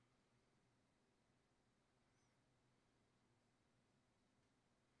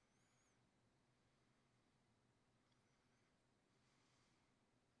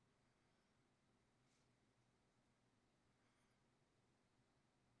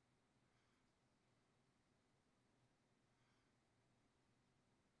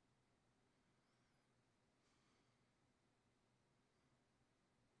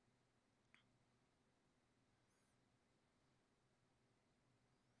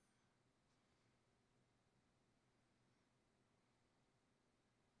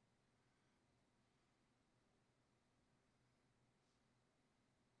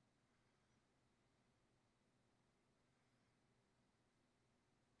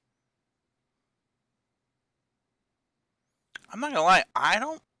 I'm not gonna lie, I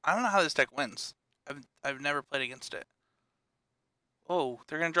don't know how this deck wins. I've never played against it. Oh,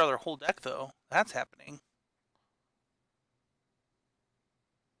 they're gonna draw their whole deck though. That's happening.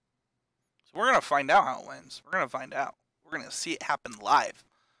 So we're gonna find out how it wins. We're gonna find out. We're gonna see it happen live.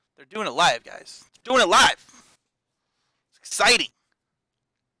 They're doing it live, guys. They're doing it live. It's exciting.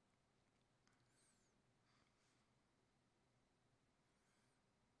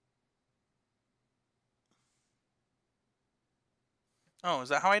 Oh, is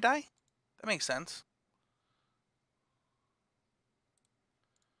that how I die? That makes sense.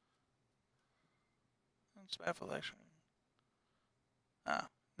 Baffle election. Oh,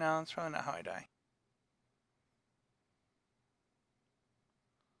 no, that's probably not how I die.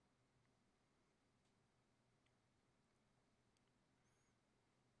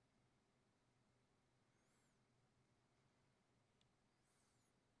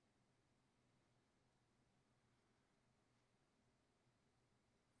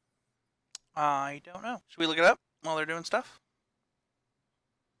 I don't know. Should we look it up while they're doing stuff?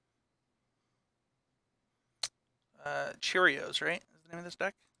 Cheerios, right? Is the name of this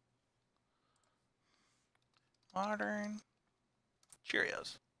deck? Modern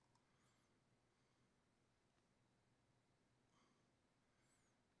Cheerios.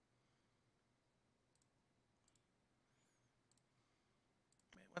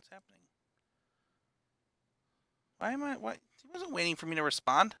 Wait, what's happening? Why am I? What? He wasn't waiting for me to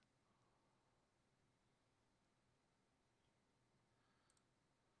respond.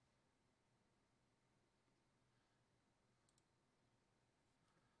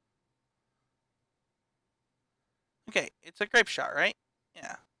 Okay, it's a grape shot, right?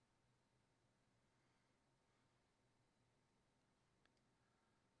 Yeah.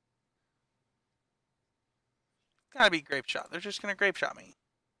 Gotta be grape shot. They're just gonna grape shot me.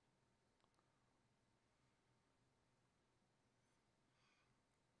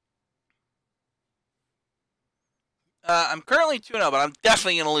 I'm currently 2-0, but I'm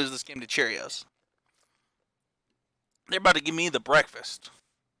definitely gonna lose this game to Cheerios. They're about to give me the breakfast.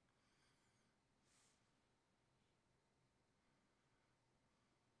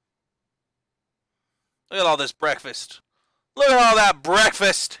 Look at all this breakfast. Look at all that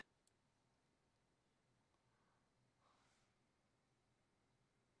breakfast.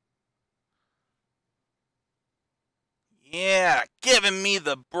 Yeah, giving me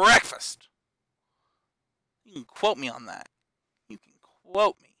the breakfast. You can quote me on that. You can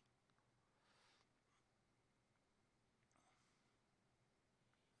quote me.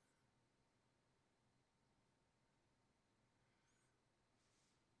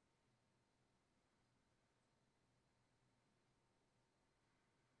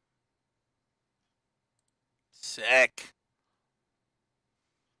 Sick.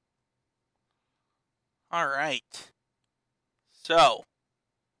 All right. So,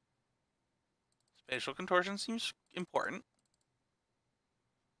 spatial contortion seems important.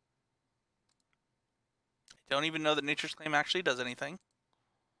 don't even know that Nature's Claim actually does anything.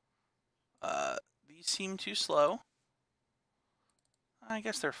 These seem too slow. I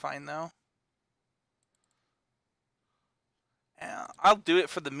guess they're fine, though. I'll do it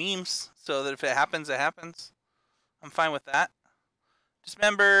for the memes, so that if it happens, it happens. I'm fine with that.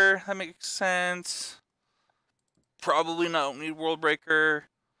 Dismember, that makes sense. Probably not need World Breaker.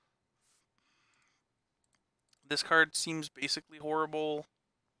 This card seems basically horrible.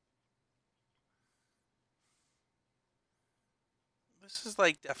 This is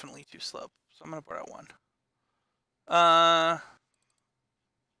like definitely too slow, so I'm gonna put out one. Yeah,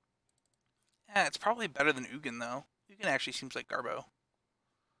 it's probably better than Ugin though. Ugin actually seems like Garbo.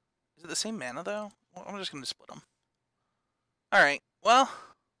 Is it the same mana though? Well, I'm just gonna split them. All right. Well,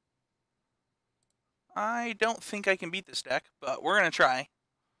 I don't think I can beat this deck, but we're gonna try.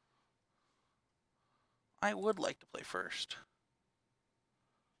 I would like to play first.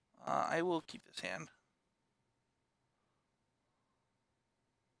 I will keep this hand.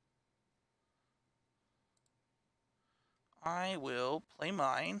 I will play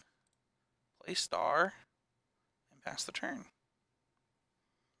mine, play star, and pass the turn.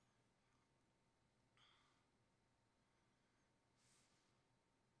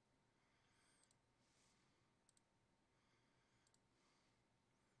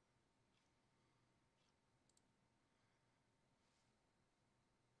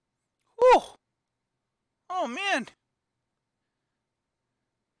 Whew! Oh man!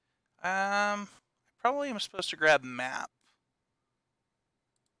 I probably am supposed to grab map.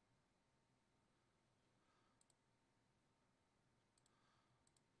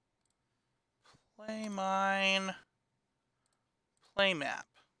 Play mine. Play map.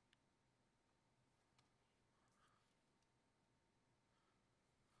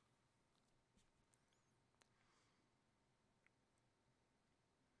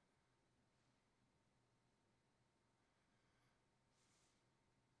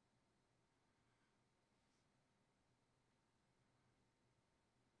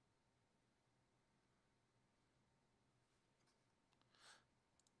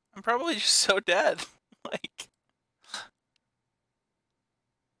 I'm probably just so dead. Like,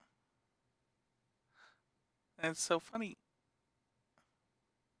 it's so funny.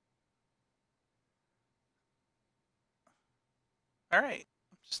 Alright,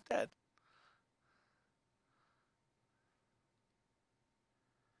 I'm just dead.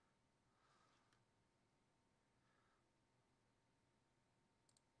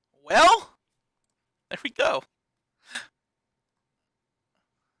 Well, there we go.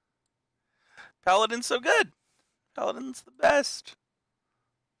 Paladin's so good. Paladin's the best.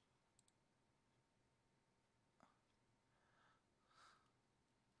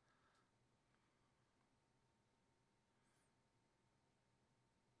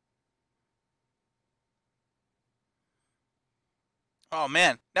 Oh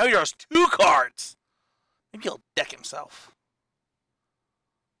man, now he draws 2 cards. Maybe he'll deck himself.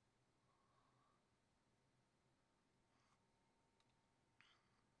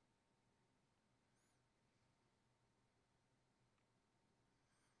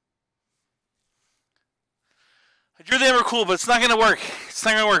 I drew the Emrakul, but it's not gonna work. It's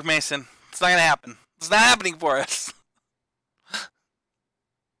not gonna work, Mason. It's not gonna happen. It's not happening for us.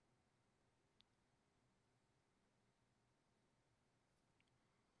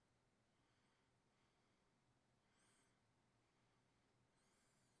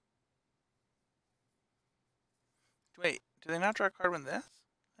 Wait, do they not draw a card when this?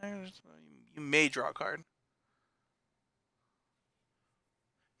 You may draw a card.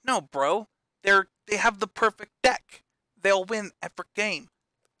 No, bro. They have the perfect deck. They'll win every game.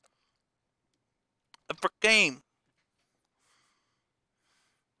 Every game.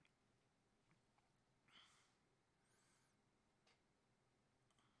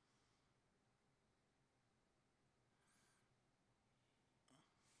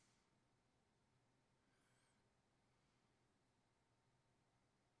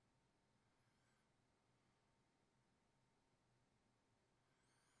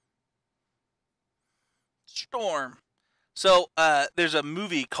 Storm. So, there's a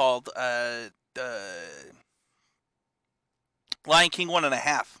movie called Lion King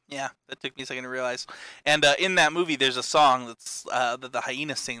 1.5. Yeah, that took me a second to realize. And in that movie, there's a song that's that the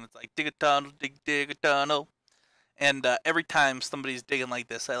hyenas sing. That's like dig a tunnel, dig a tunnel. And every time somebody's digging like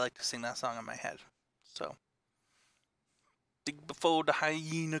this, I like to sing that song in my head. So, dig before the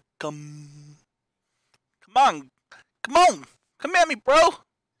hyena come. Come on, come on, come at me, bro.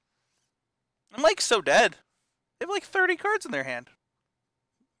 I'm like so dead. They have like 30 cards in their hand.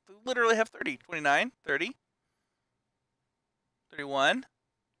 They literally have 30. 29, 30, 31.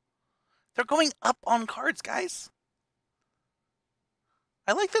 They're going up on cards, guys.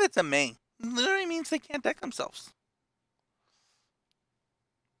 I like that it's a main. It literally means they can't deck themselves.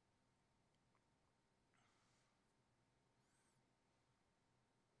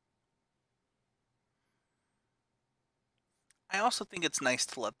 I also think it's nice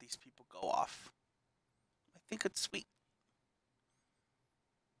to let these people go off. I think it's sweet.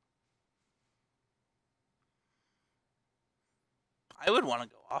 I would want to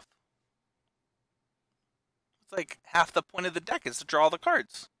go off. It's like half the point of the deck is to draw the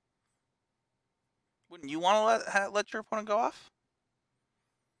cards. Wouldn't you want to let your opponent go off?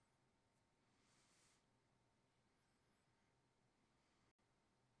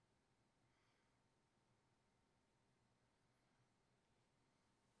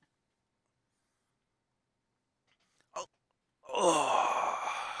 Oh.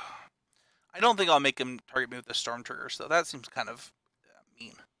 I don't think I'll make him target me with the Storm Trigger, so that seems kind of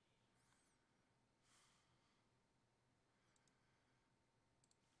mean.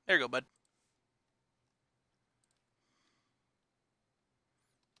 There you go, bud.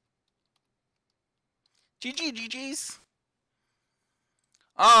 GG's.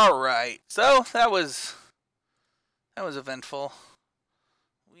 All right, so that was eventful.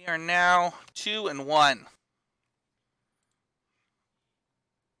 We are now 2-1.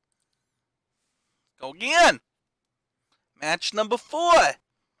 Go again. Match number 4. It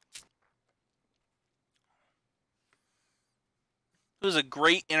was a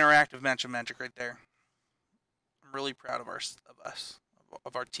great interactive match of Magic right there. I'm really proud of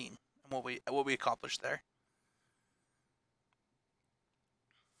our team, and what we accomplished there.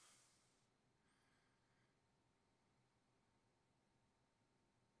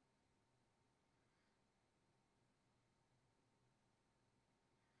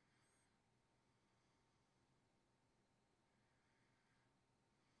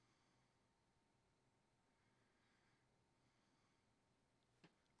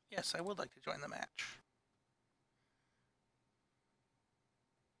 Yes, I would like to join the match.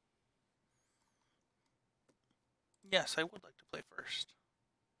 Yes, I would like to play first.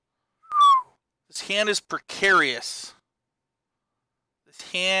 This hand is precarious. This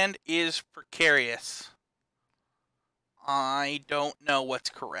hand is precarious. I don't know what's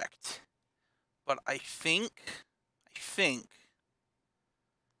correct. But I think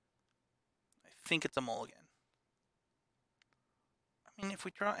it's a mulligan. I mean, if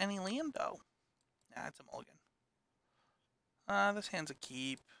we draw any land, though. Nah, it's a mulligan. This hand's a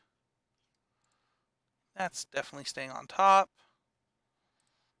keep. That's definitely staying on top.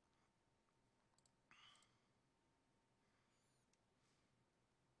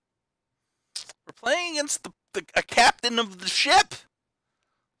 We're playing against a captain of the ship!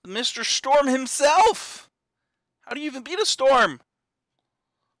 Mr. Storm himself! How do you even beat a Storm?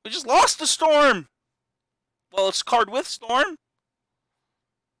 We just lost a Storm! Well, it's card with Storm.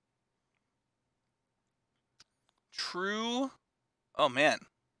 True. Oh, man.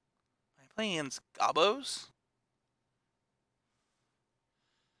 Am I playing against Gobos?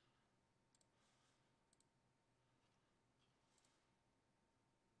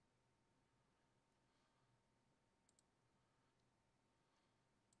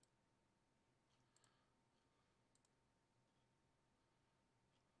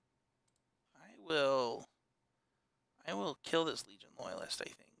 I will kill this Legion Loyalist, I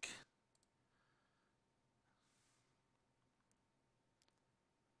think.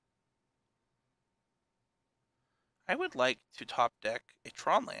 I would like to top deck a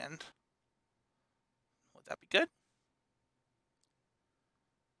Tron land. Would that be good?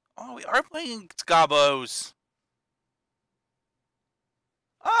 Oh, we are playing Gobos.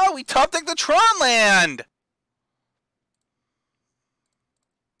 Oh, we top deck the Tron land!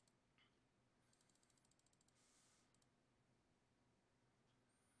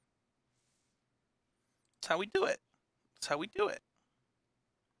 That's how we do it. That's how we do it.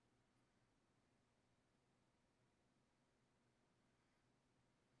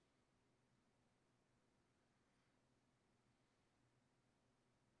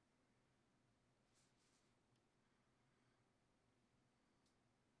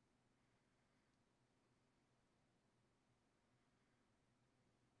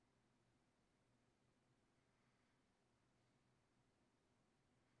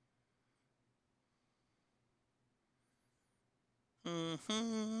 You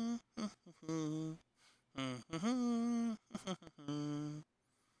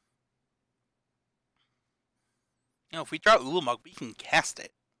know, if we draw Ulamog, we can cast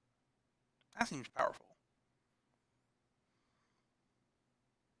it. That seems powerful.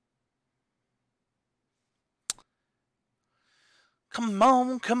 Come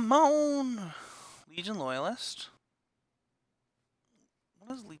on, come on. Legion Loyalist. What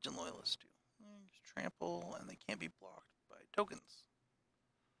does Legion Loyalist do? Just trample, and they can't be blocked by tokens.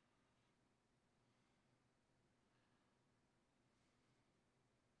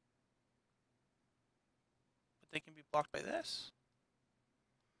 But they can be blocked by this.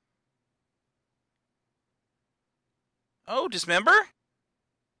 Oh, Dismember?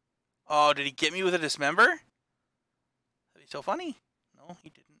 Oh, did he get me with a Dismember? That'd be so funny. No, he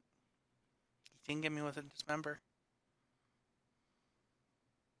didn't. He didn't get me with a Dismember.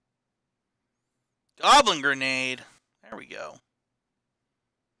 Goblin Grenade. There we go.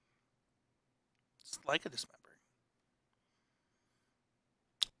 It's like a Dismember.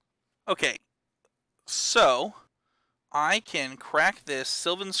 Okay. So, I can crack this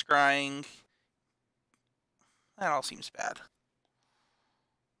Sylvan Scrying. That all seems bad.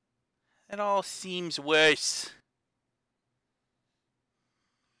 It all seems worse.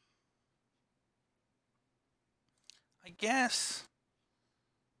 I guess.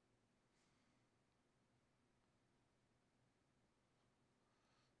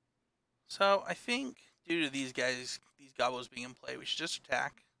 So, I think due to these guys, these gobos being in play, we should just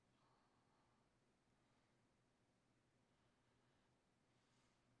attack.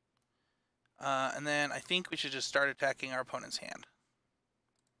 And then I think we should just start attacking our opponent's hand.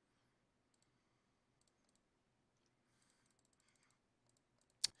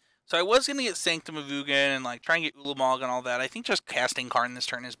 So I was going to get Sanctum of Ugin and like try and get Ulamog and all that. I think just casting Karn this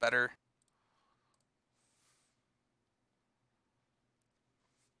turn is better.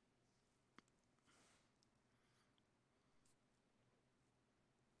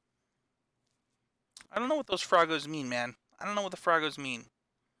 I don't know what those Frogos mean, man. I don't know what the Frogos mean.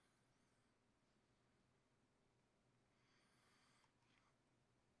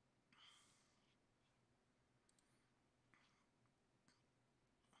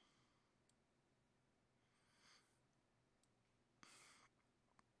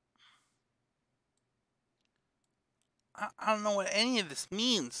 I don't know what any of this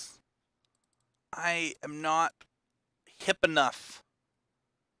means. I am not hip enough.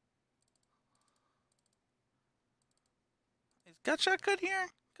 Is Gutshot good here?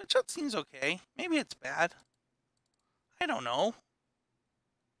 Gutshot seems okay. Maybe it's bad. I don't know.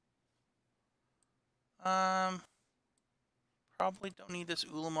 Probably don't need this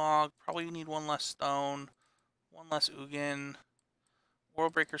Ulamog. Probably need one less stone. One less Ugin.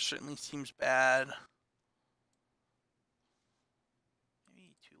 Worldbreaker certainly seems bad.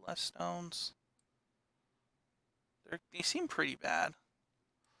 Maybe 2 less stones. They seem pretty bad.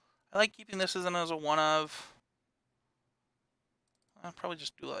 I like keeping this as a one of. I'll probably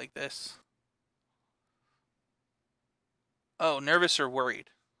just do it like this. Oh, nervous or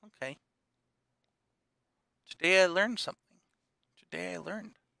worried. Okay. Today I learned something. Today I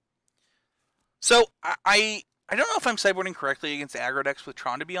learned. So, I don't know if I'm sideboarding correctly against aggro decks with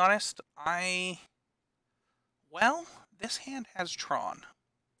Tron, to be honest. Well, this hand has Tron.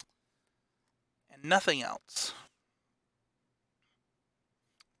 And nothing else.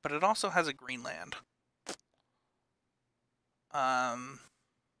 But it also has a green land. I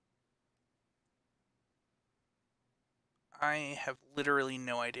have literally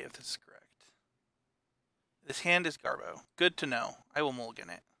no idea if this is correct. This hand is Garbo. Good to know. I will mulligan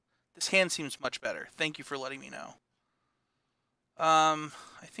it. This hand seems much better. Thank you for letting me know. I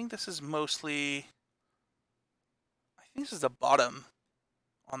think this is mostly... I think this is the bottom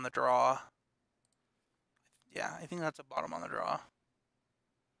on the draw. Yeah, I think that's a bottom on the draw.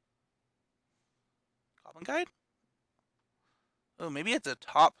 Goblin Guide? Oh, maybe it's a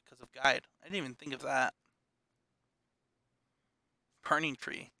top because of Guide. I didn't even think of that. Burning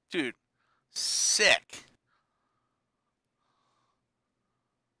Tree. Dude, sick.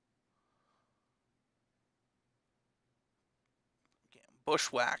 Getting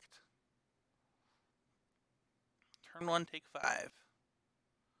bushwhacked. Turn 1, take 5.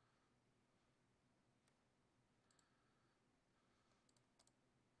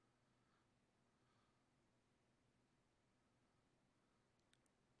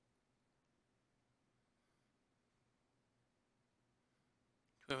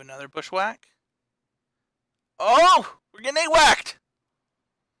 We have another bushwhack. Oh! We're getting 8-whacked!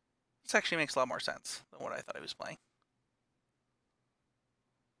 This actually makes a lot more sense than what I thought I was playing.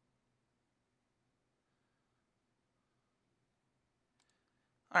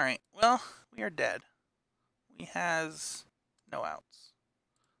 Alright, well, we are dead. We has no outs.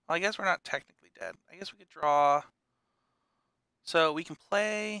 Well, I guess we're not technically dead. I guess we could draw. So we can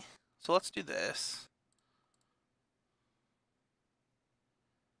play. So let's do this.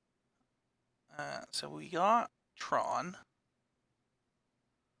 So we got Tron.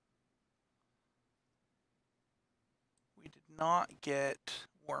 not get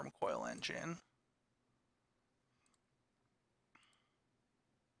worm coil engine.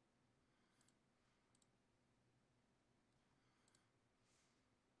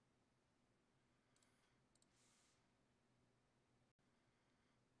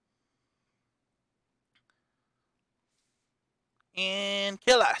 And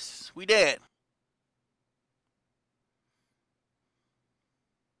kill us. We did.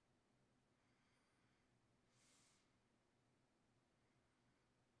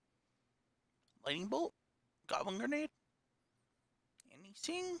 Lightning bolt? Goblin grenade?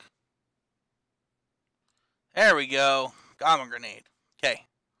 Anything? There we go. Goblin grenade. Okay.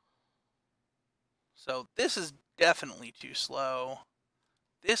 So this is definitely too slow.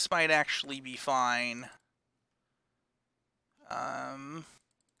 This might actually be fine.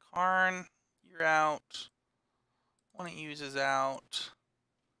 Karn, you're out. One it uses out.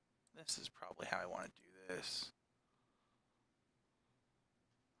 This is probably how I want to do this.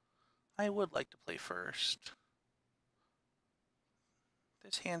 I would like to play first.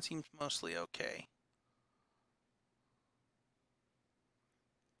 This hand seems mostly okay.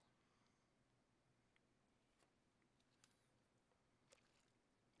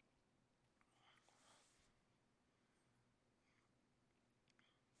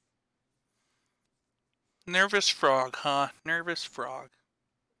 Nervous frog, huh? Nervous frog.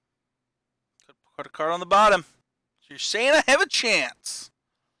 Could put a card on the bottom. So you're saying I have a chance.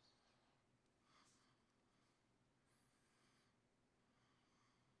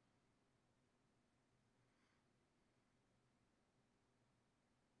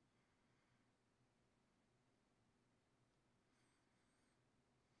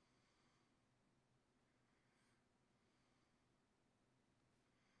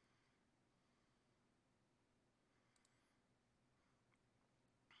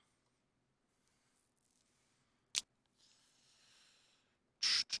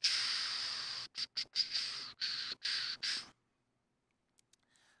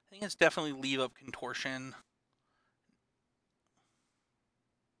 I think it's definitely leave up contortion.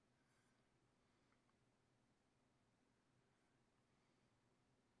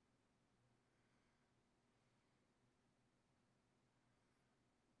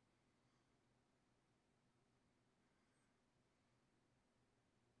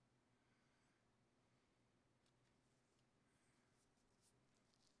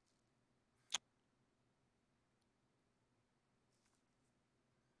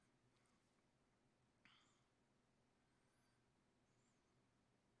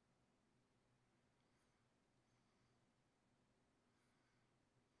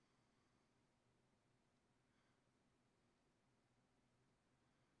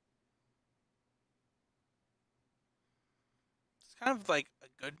 It's kind of like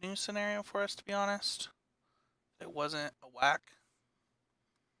a good news scenario for us, to be honest. It wasn't a whack.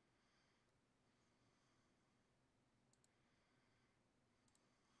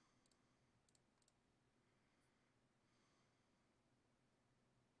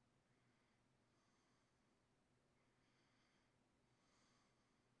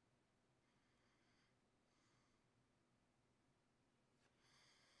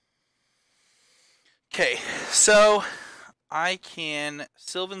 Okay, so I can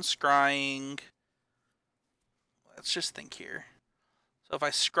Sylvan Scrying. Let's just think here. So if I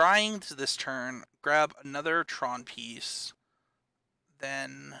Scrying this turn, grab another Tron piece,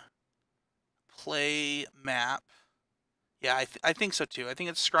 then play map. Yeah, I think so too. I think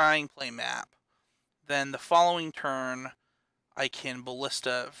it's Scrying, play map. Then the following turn, I can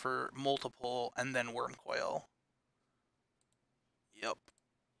Ballista for multiple, and then Worm Coil. Yep.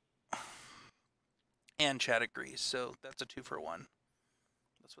 And Chad agrees, so that's a 2-for-1.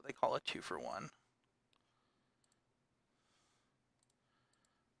 That's what they call a 2-for-1.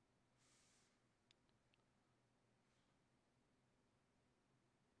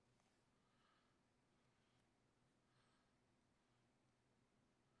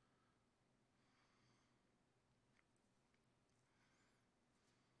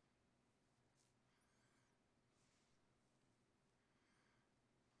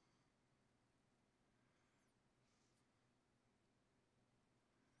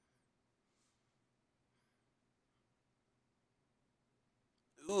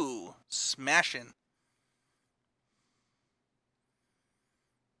 Ooh, smashing.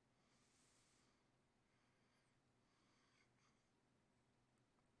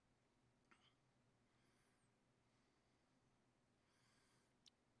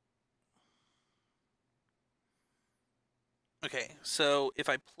 Okay, so if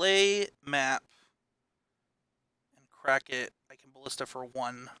I play map and crack it, I can Ballista for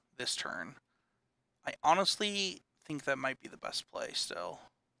 1 this turn. I honestly think that might be the best play still.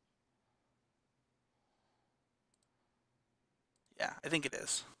 Yeah, I think it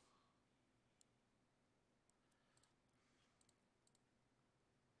is.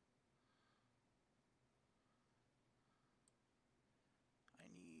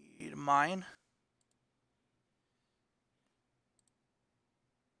 I need mine.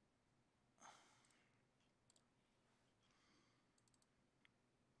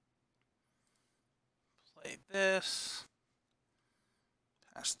 Play this.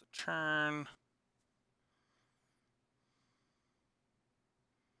 Pass the turn.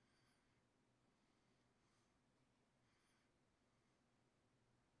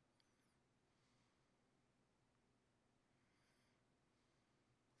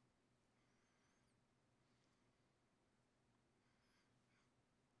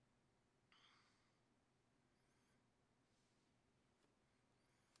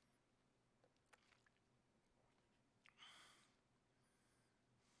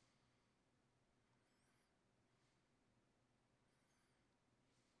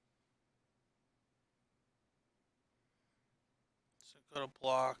 So go to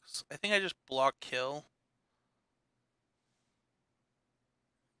blocks. I think I just block kill.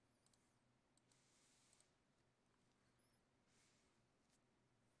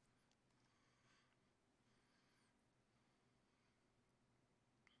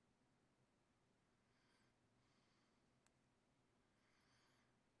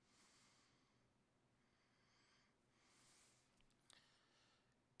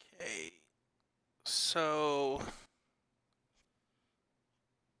 Okay. So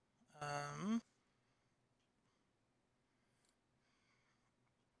um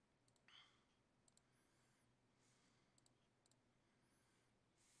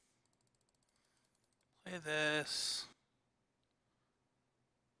play this.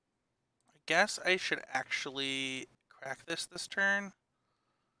 I guess I should actually crack this turn.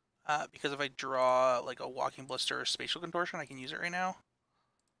 Because if I draw like a walking blister or spatial contortion, I can use it right now.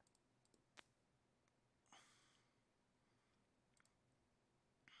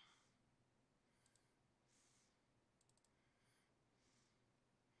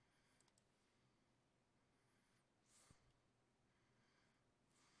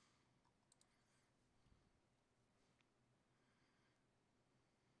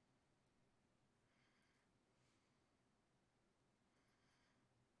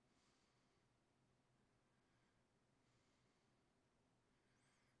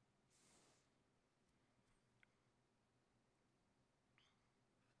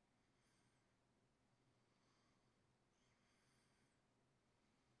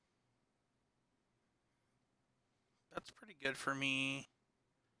 That's pretty good for me.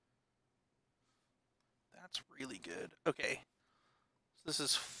 That's really good. Okay. So this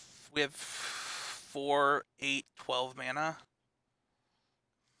is, we have 4, 8, 12 mana.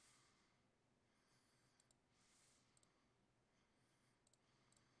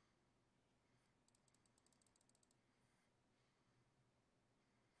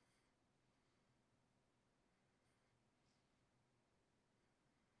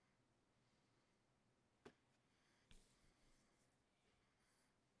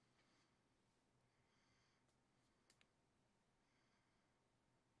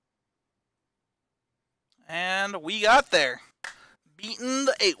 And we got there. Beaten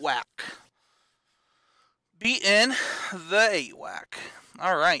the 8-whack. Beaten the 8-whack.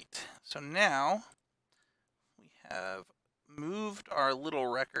 Alright. So now we have moved our little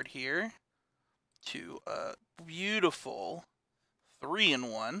record here to a beautiful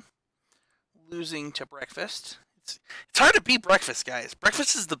 3-1. Losing to breakfast. It's hard to beat breakfast, guys.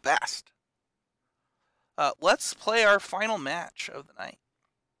 Breakfast is the best. Let's play our final match of the night.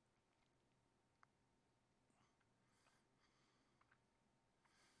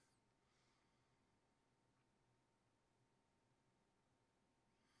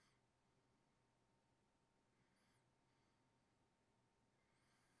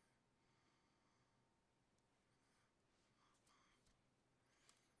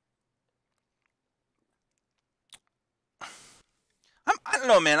 I don't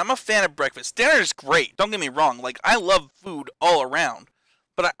know, man. I'm a fan of breakfast. Dinner is great. Don't get me wrong. Like, I love food all around,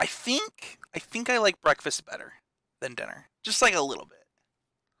 but I think I like breakfast better than dinner, just like a little bit.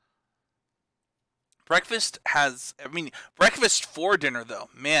 Breakfast has, I mean, breakfast for dinner though,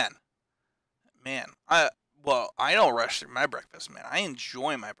 man. I don't rush through my breakfast, man. I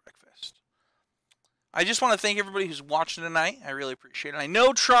enjoy my breakfast. I just want to thank everybody who's watching tonight. I really appreciate it. I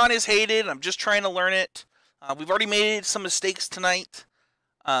know Tron is hated. I'm just trying to learn it. We've already made some mistakes tonight.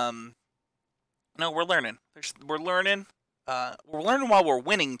 No, we're learning. We're learning. We're learning while we're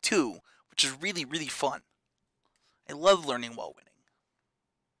winning too, which is really, really fun. I love learning while winning.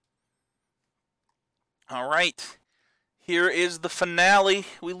 All right. Here is the finale.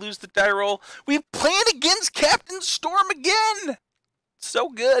 We lose the die roll. We playing against Captain Storm again. So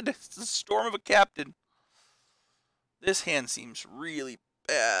good. It's the storm of a captain. This hand seems really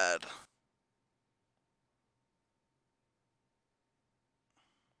bad.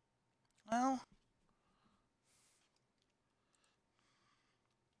 Well,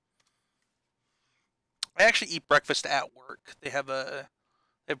 I actually eat breakfast at work. They have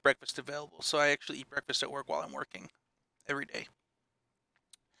breakfast available, so I actually eat breakfast at work while I'm working every day.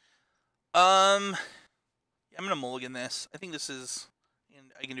 I'm gonna mulligan this. I think this is,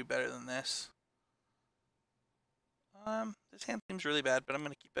 and I can do better than this. This hand seems really bad, but I'm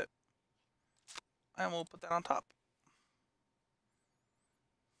gonna keep it. And we'll put that on top.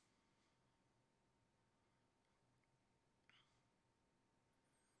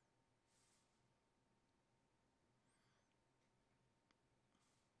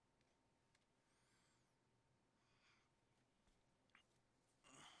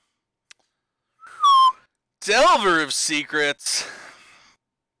 Delver of Secrets.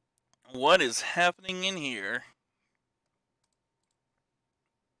 What is happening in here?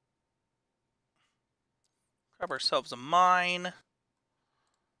 Grab ourselves a mine.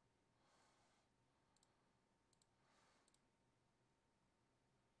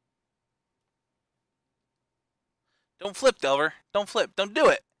 Don't flip, Delver. Don't flip. Don't do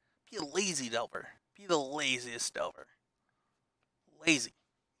it. Be a lazy Delver. Be the laziest Delver. Lazy.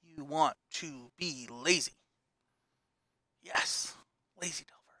 You want to be lazy. Yes. Lazy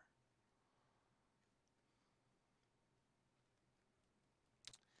Delver.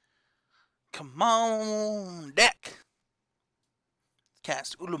 Come on, deck.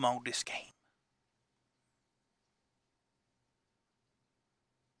 Cast Ulamog this game.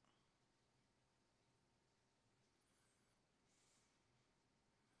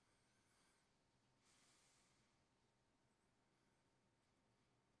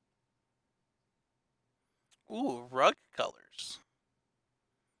 Ooh, rug colors.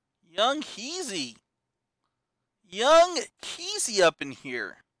 Young Heezy. Young Heezy up in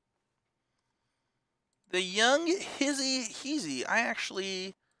here. The young Heezy. I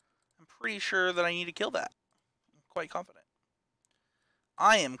actually am pretty sure that I need to kill that. I'm quite confident.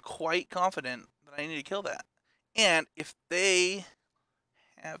 I am quite confident that I need to kill that. And if they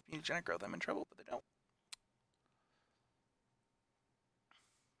have mutagenic growth, I'm in trouble, but they don't.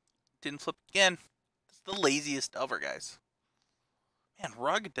 Didn't flip again. It's the laziest Delver, guys. Man,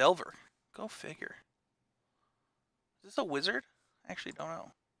 Rug Delver. Go figure. Is this a wizard? I actually don't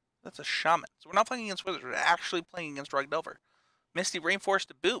know. That's a shaman. So we're not playing against wizards. We're actually playing against Rug Delver. Misty Rainforest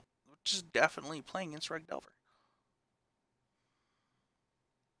to boot, which is definitely playing against Rug Delver.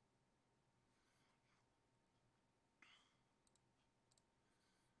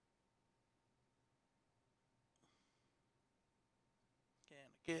 Can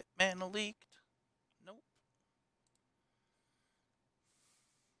I get mana leaked? Nope.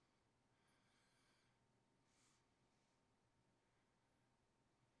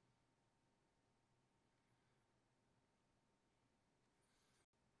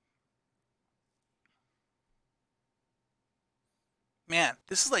 Man,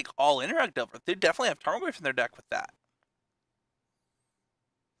 this is like all in Rug Delver. They definitely have Tarmogoyf in their deck with that.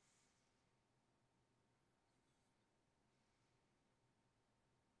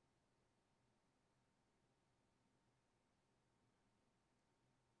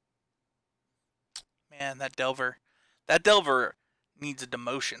 Man, that Delver needs a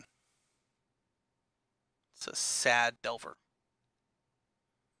demotion. It's a sad Delver.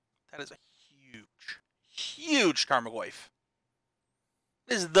 That is a huge Tarmogoyf.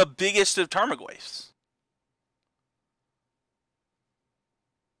 This is the biggest of Tarmogoyfs.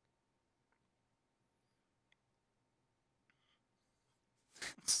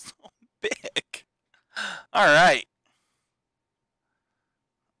 It's so big. All right.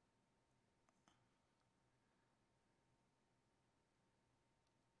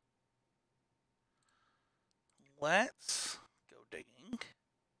 Let's go digging.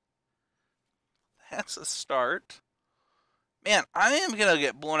 That's a start. Man, I am going to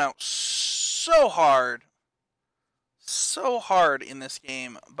get blown out so hard. So hard in this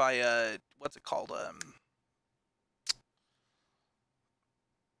game by, what's it called?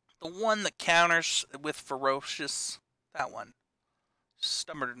 The one that counters with Ferocious. That one.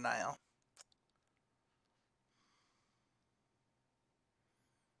 Stubborn Denial.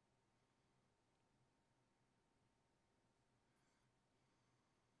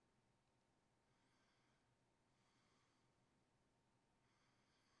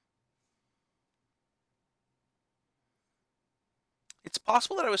 It's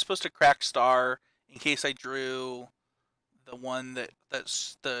possible that I was supposed to crack star in case I drew the one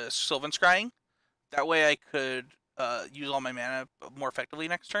that's the Sylvan Scrying. That way I could use all my mana more effectively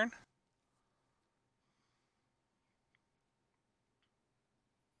next turn.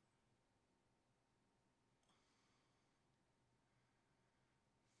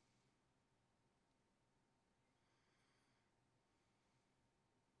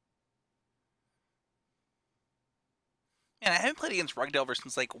 And I haven't played against Rug Delver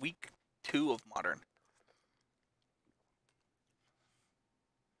since like week 2 of Modern.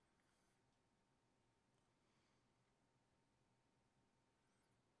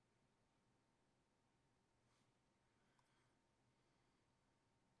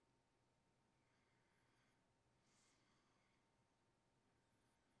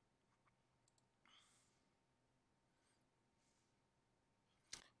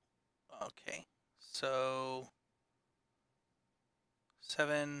 Okay, so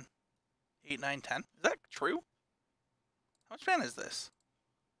 7, 8, 9, 10. Is that true? How much mana is this?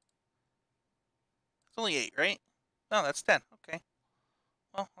 It's only 8, right? No, that's 10. Okay.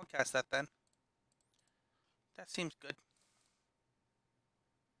 Well, I'll cast that then. That seems good.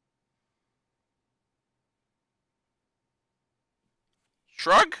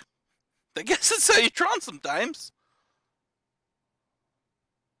 Shrug? I guess it's how you Tron sometimes.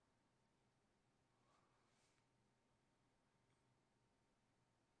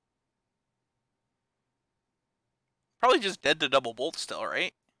 Probably just dead to double bolt still,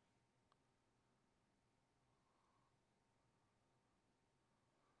 right?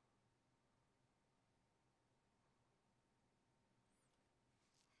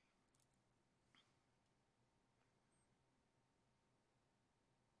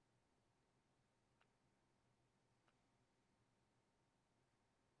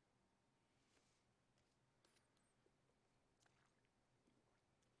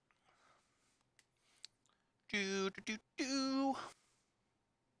 Do do do do.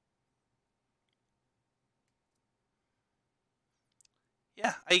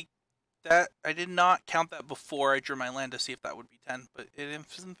 Yeah, I did not count that before I drew my land to see if that would be 10, but it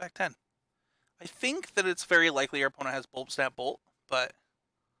is in fact 10. I think that it's very likely our opponent has Bulb Snap Bolt, but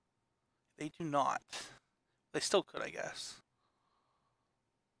they do not. They still could, I guess.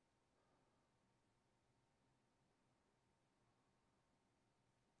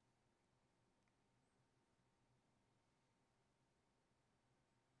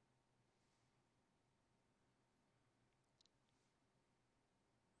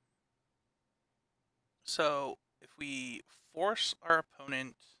 So if we force our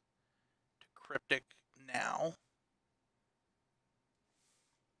opponent to Cryptic now,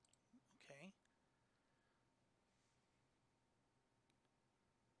 okay.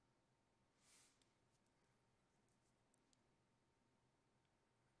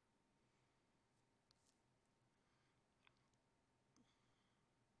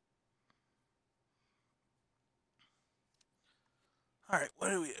 All right,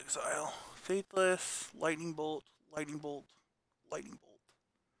 what do we exile? Faithless, Lightning Bolt, Lightning Bolt, Lightning Bolt.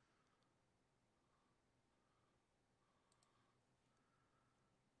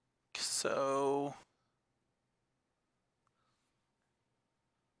 So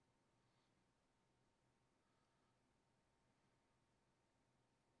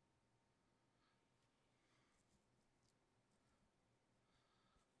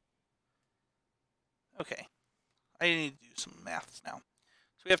okay, I need to do some maths now.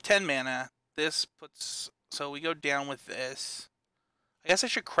 So we have 10 mana. This puts, so we go down with this. I guess I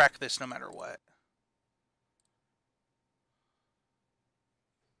should crack this no matter what.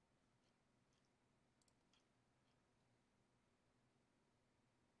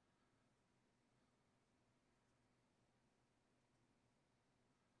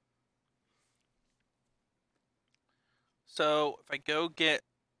 So if I go get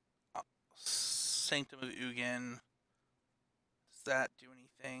Sanctum of Ugin, does that do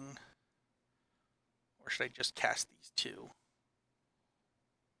anything? Or should I just cast these two?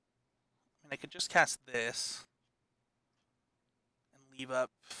 I mean, I could just cast this and leave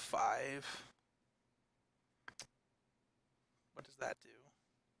up 5. What does that do?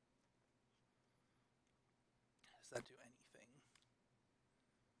 Does that do anything?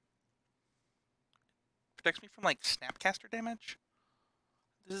 Protects me from like Snapcaster damage?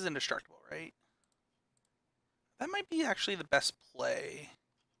 This is indestructible, right? That might be actually the best play.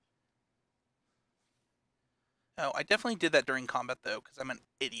 Oh, I definitely did that during combat though, because I'm an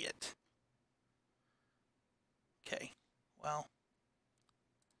idiot. Okay, well.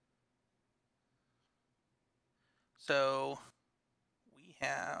 So we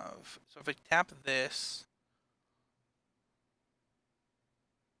have, so if I tap this,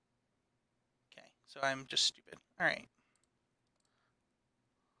 So I'm just stupid. Alright.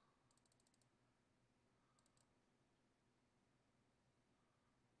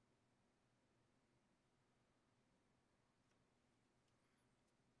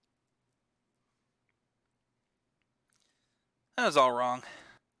 That was all wrong.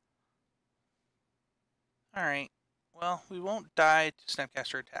 Alright. Well, we won't die to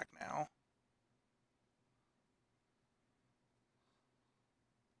Snapcaster attack now.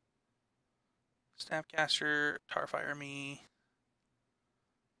 Snapcaster, Tarfire me.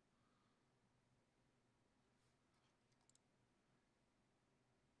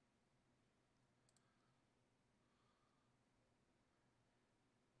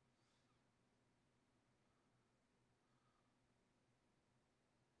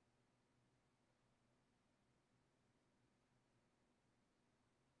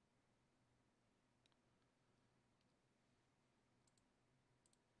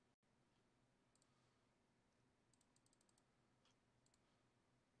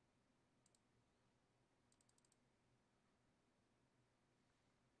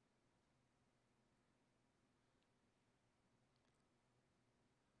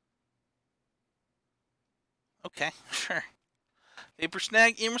 Okay, sure. Vapor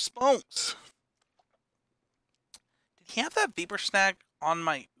Snag in response. Did he have that Vapor Snag on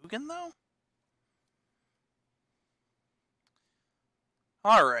my Ugin, though?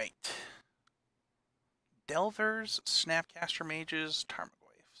 Alright. Delvers, Snapcaster Mages,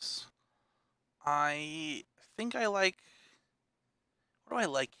 Tarmogoyfs. I think I like... What do I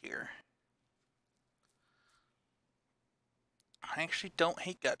like here? I actually don't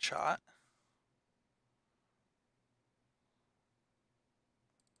hate Gut Shot.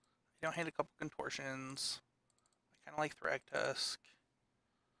 I don't hate a couple Contortions. I kind of like Thragtusk.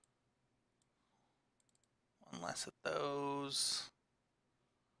 One less of those.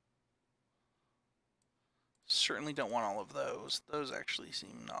 Certainly don't want all of those. Those actually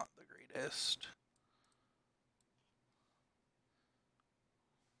seem not the greatest.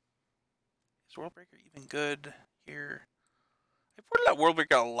 Is Worldbreaker even good here? I ported out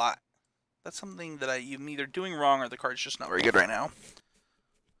Worldbreaker a lot. That's something that I'm either doing wrong or the card's just not very good right now.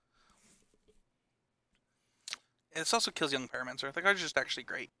 And this also kills Young Paramancer. The card's just actually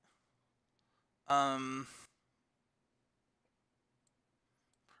great. Probably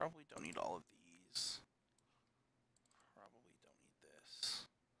don't need all of these. Probably don't need this.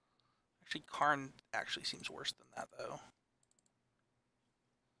 Actually, Karn actually seems worse than that, though.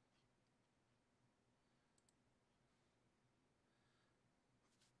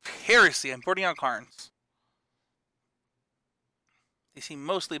 Heresy, I'm boarding out Karns. They seem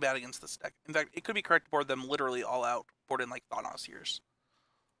mostly bad against this deck. In fact, it could be correct to board them literally all out. Board in, like, Thaunospheres.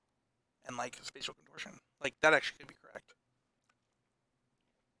 And, like, Spatial Contortion. Like, that actually could be correct.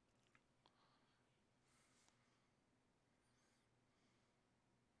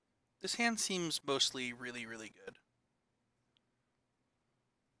 This hand seems mostly really, really good.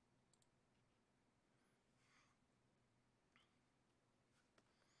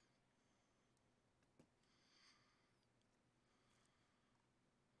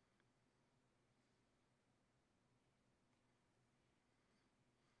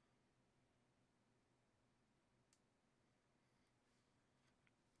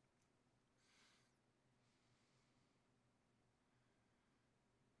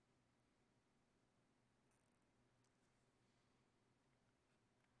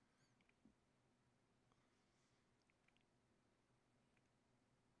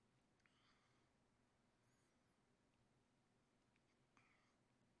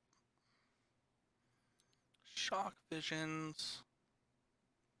 Shock Visions.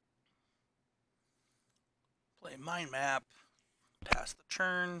 Play Mind Map. Pass the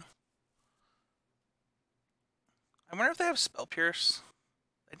turn. I wonder if they have Spell Pierce.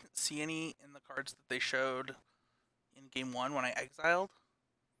 I didn't see any in the cards that they showed in Game 1 when I exiled.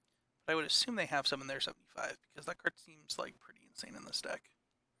 But I would assume they have some in their 75, because that card seems like pretty insane in this deck.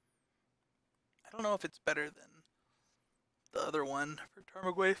 I don't know if it's better than the other one for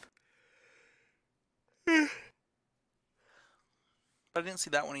Tarmogoyf. But I didn't see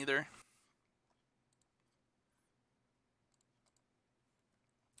that one either.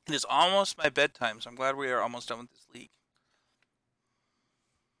 It is almost my bedtime, so I'm glad we are almost done with this league.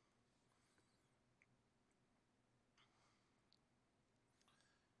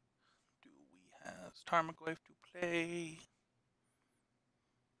 Do we have Tarmogoyf to play?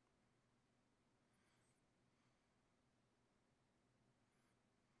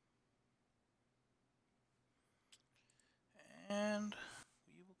 And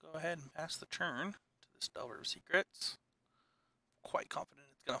we will go ahead and pass the turn to this Delver of Secrets. Quite confident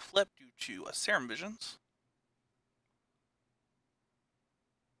It's going to flip due to Serum Visions.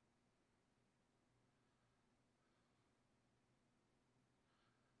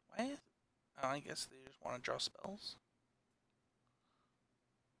 Why? Oh, I guess they just want to draw spells.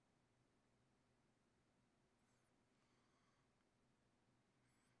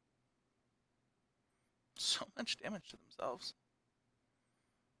 So much damage to themselves.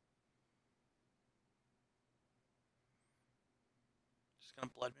 Just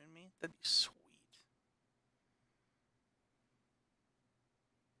gonna Blood Moon me? That'd be sweet.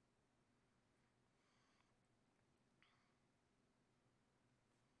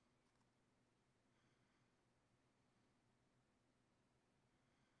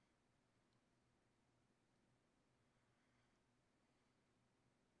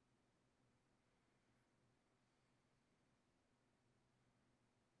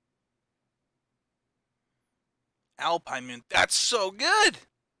 Alpine Moon. That's so good!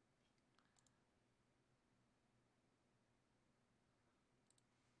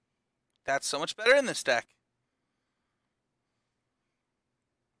 That's so much better in this deck.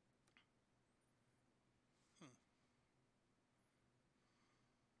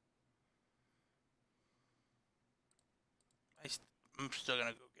 I'm still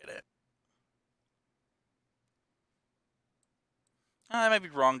gonna go get it. I might be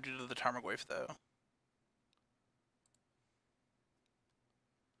wrong due to the Tarmogoyf, though.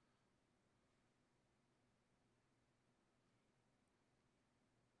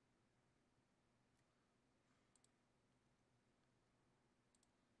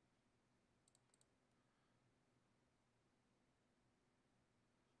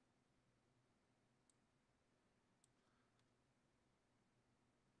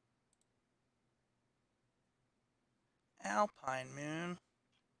 Alpine Moon.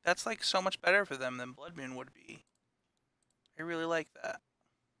 That's like so much better for them than Blood Moon would be. I really like that.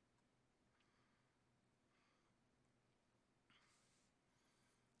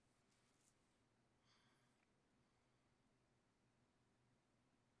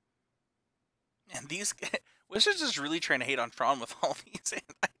 And these Wizards is really trying to hate on Tron with all these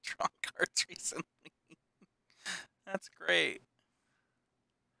anti-Tron cards recently. That's great.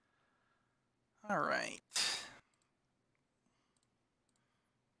 All right.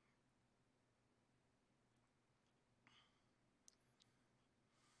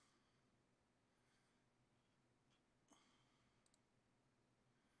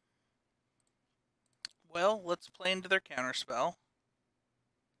 Well, let's play into their counterspell.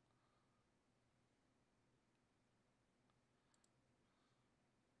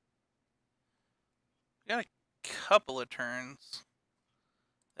 We got a couple of turns.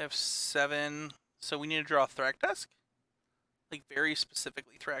 They have 7, so we need to draw Thragtusk. Like, very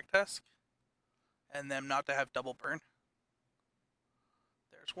specifically Thragtusk. And them not to have double burn.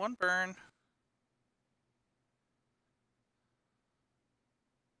 There's one burn.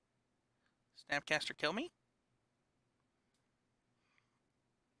 Snapcaster kill me?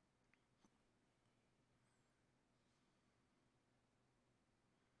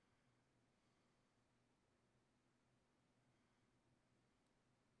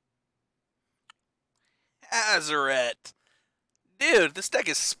 Azaret! Dude, this deck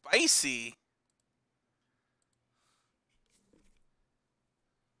is spicy.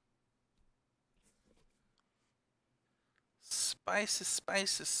 Spicy,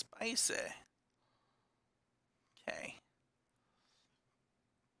 spicy, spicy. Okay.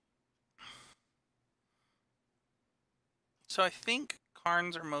 So I think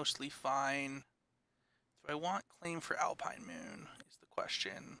Karns are mostly fine. Do I want Claim for Alpine Moon is the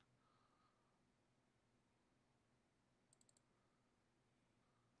question.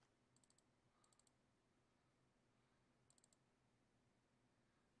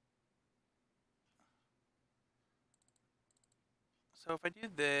 So if I do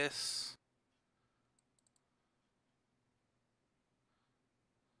this,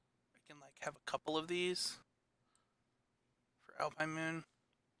 I can like have a couple of these for Alpine Moon.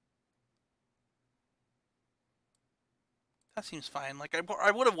 That seems fine. Like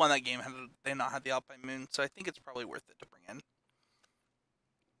I would have won that game had they not had the Alpine Moon, so I think it's probably worth it to bring in.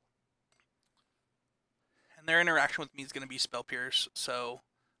 And their interaction with me is going to be Spell Pierce, so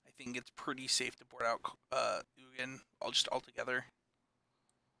I think it's pretty safe to board out Ugin altogether.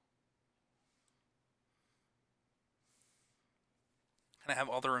 And I have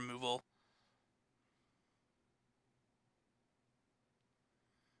all the removal.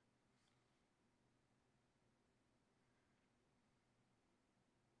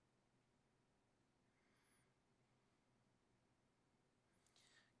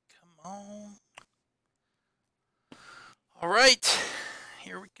 Come on. All right,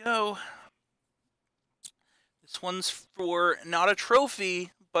 here we go. This one's for not a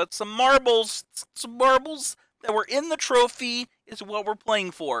trophy, but some marbles. Some marbles that were in the trophy is what we're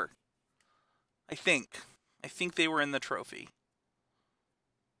playing for. I think. I think they were in the trophy.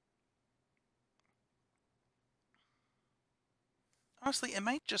 Honestly, it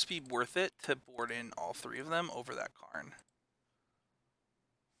might just be worth it to board in all three of them over that Karn.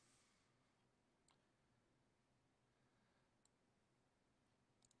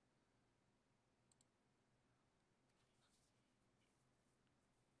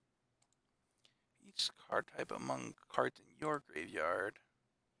 Each card type among cards in your graveyard.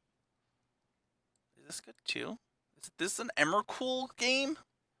 Is this good too? Is this an Emrakul game?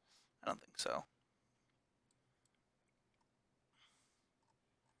 I don't think so.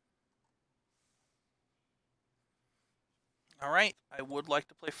 Alright, I would like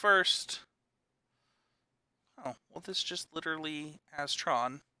to play first. Oh, well this just literally has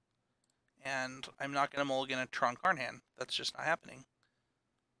Tron. And I'm not going to mulligan a Tron Karn hand. That's just not happening.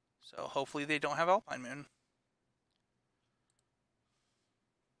 So hopefully they don't have Alpine Moon.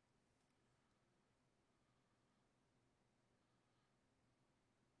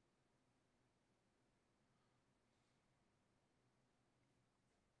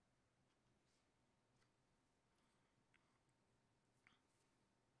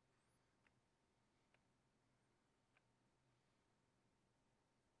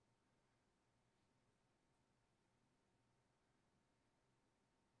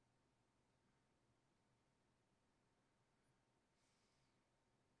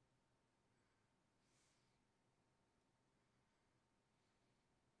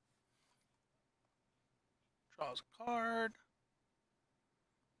 Draws a card.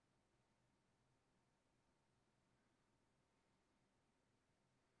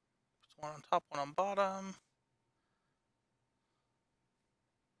 Puts one on top, one on bottom.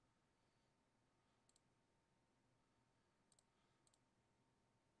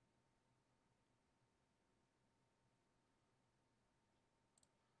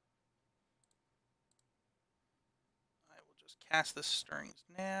 I will just cast the Stirrings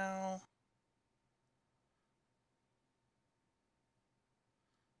now.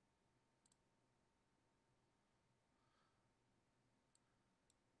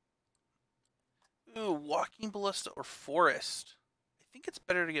 Ooh, Walking Ballista or Forest. I think it's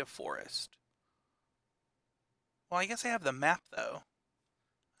better to get Forest. Well, I guess I have the map, though.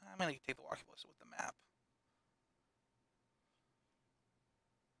 I'm going to take the Walking Ballista with the map.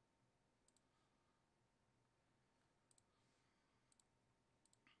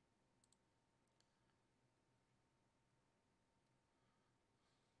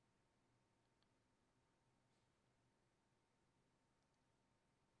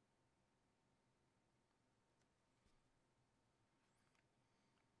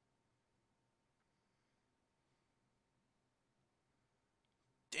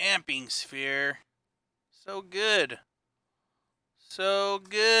 Damping Sphere. So good. So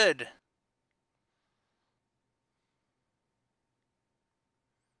good.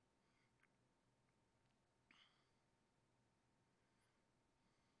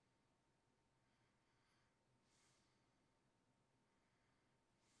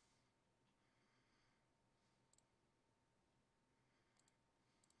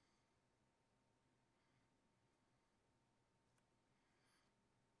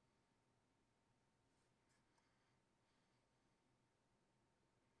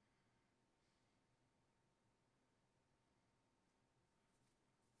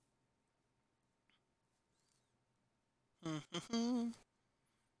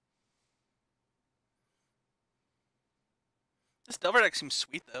 This Delver deck seems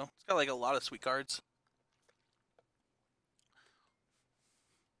sweet, though. It's got like a lot of sweet cards.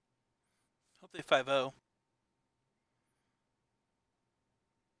 Hope they 5-0.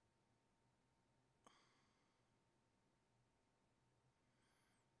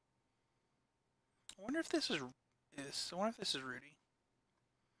 I wonder if this is. I wonder if this is Rudy.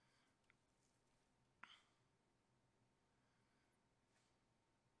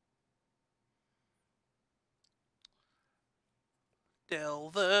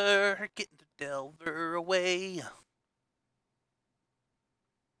 Delver, getting the Delver away.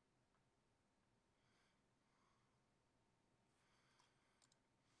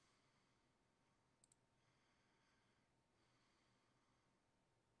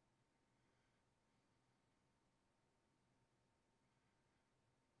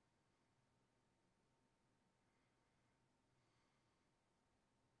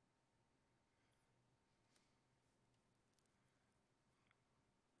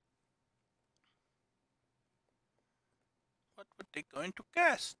 What would they going to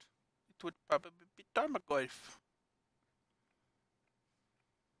cast? It would probably be Tarmogoyf.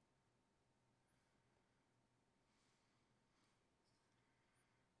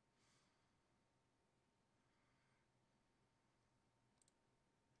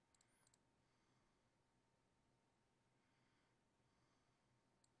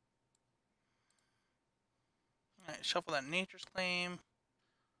 Alright, shuffle that Nature's Claim.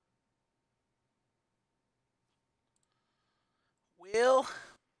 Well,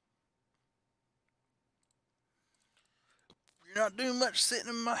 you're not doing much sitting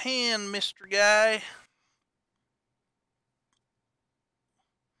in my hand, Mr. Guy.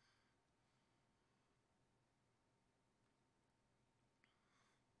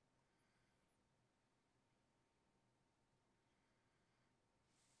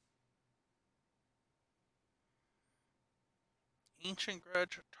 Ancient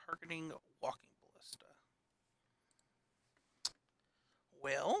Grudge targeting Walking Ballista.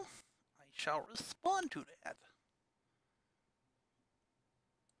 Well, I shall respond to that.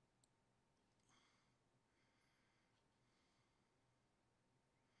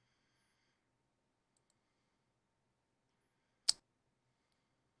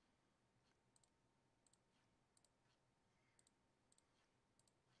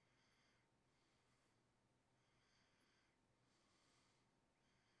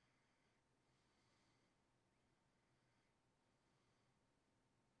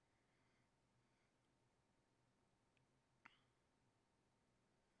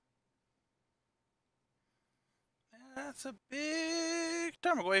 That's a big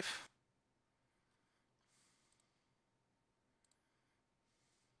Tarmogoyf.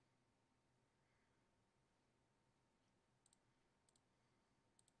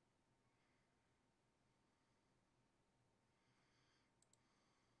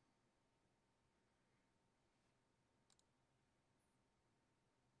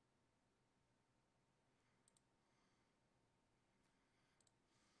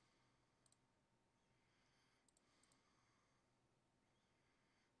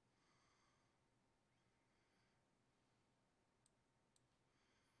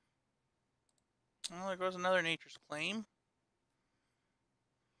 Well, there goes another Nature's Claim.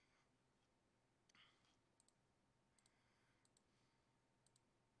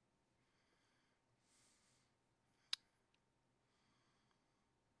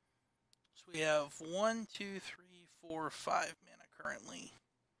 So we have 1, 2, 3, 4, 5 mana currently.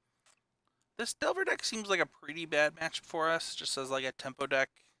 This Delver deck seems like a pretty bad matchup for us, just as like a tempo deck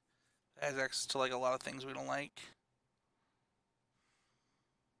that has access to like a lot of things we don't like.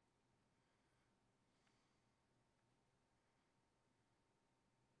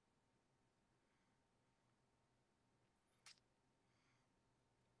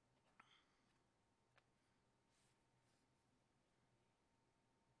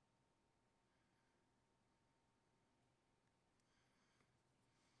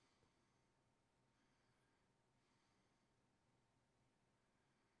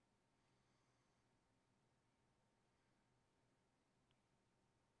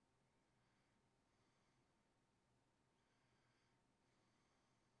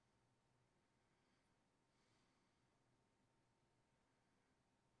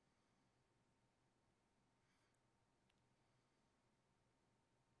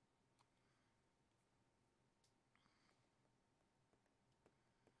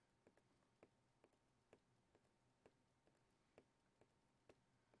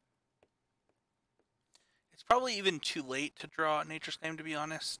 It's probably even too late to draw Nature's Claim, to be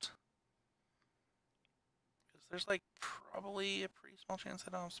honest. Because there's like probably a pretty small chance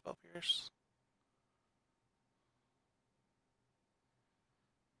I don't have Spell Pierce.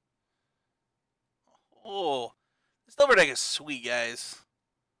 Oh, this Delver deck is sweet, guys.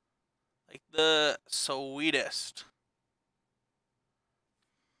 Like the sweetest.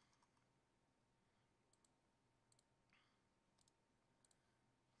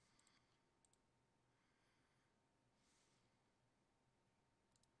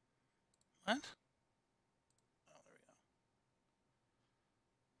 What?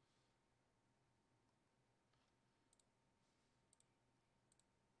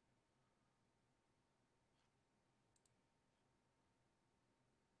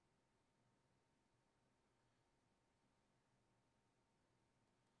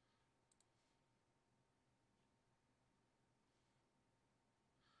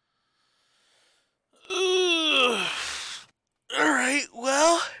 Oh, there we go. Alright,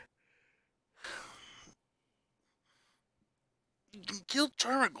 well. You can kill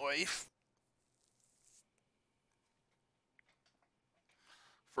Tarmogoyf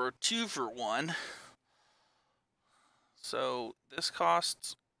for a 2-for-1. So this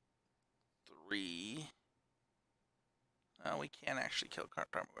costs 3. We can't actually kill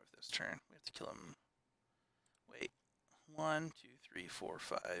Tarmogoyf this turn. We have to kill him. Wait. 1, 2, 3, 4,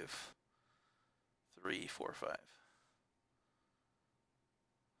 5. 3, 4, 5.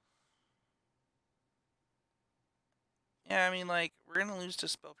 Yeah, I mean, like, we're gonna lose to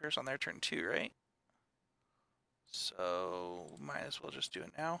Spell Pierce on their turn too, right? So, might as well just do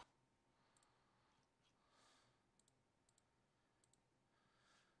it now.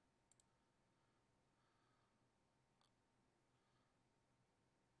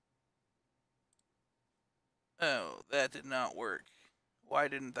 Oh, that did not work. Why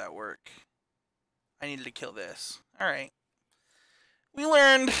didn't that work? I needed to kill this. Alright. We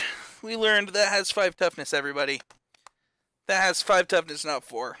learned. We learned that has 5 toughness, everybody. That has 5 toughness, not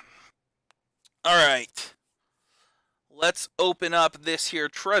 4. Alright. Let's open up this here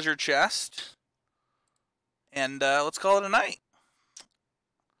treasure chest. And let's call it a night.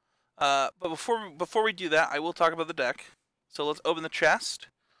 But before we do that, I will talk about the deck. So let's open the chest.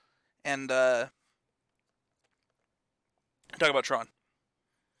 And talk about Tron.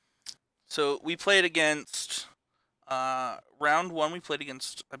 So we played against round 1. We played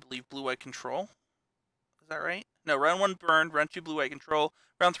against, I believe, Blue-White Control. Is that right? No, round 1 Burned, round 2 Blue-White Control,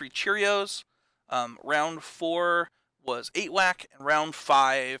 round 3 Cheerios, round 4 was 8-Whack, and round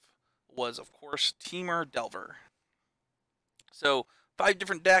 5 was, of course, Teamer Delver. So 5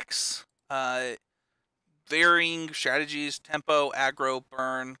 different decks, varying strategies: tempo, aggro,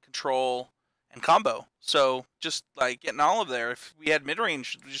 burn, control, and combo. So just like getting all of there. If we had mid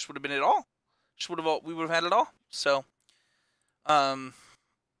range, we just would have been it all. We would have had it all. So,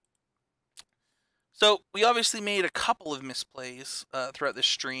 so we obviously made a couple of misplays throughout this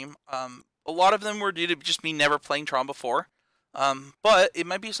stream. A lot of them were due to just me never playing Tron before. But it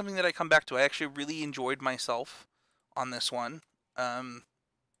might be something that I come back to. I actually really enjoyed myself on this one. It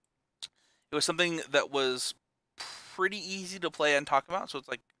was something that was pretty easy to play and talk about. So it's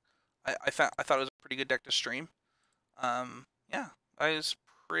like I thought it was a pretty good deck to stream. Yeah, I was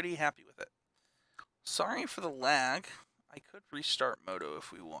pretty happy with it. Sorry for the lag. I could restart Moto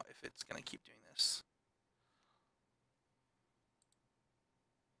if we want, if it's gonna keep doing this.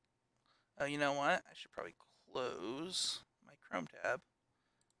 You know what? I should probably close my Chrome tab.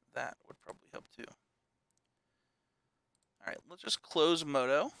 That would probably help too. Alright, let's just close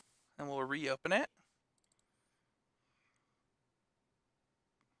Moto, and we'll reopen it.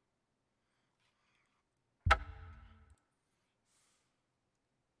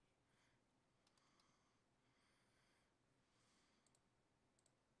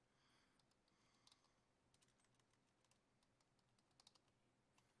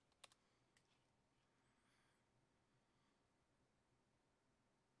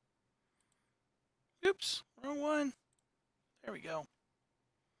 Oops, wrong one. There we go.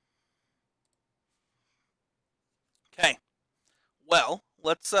 Okay. Well,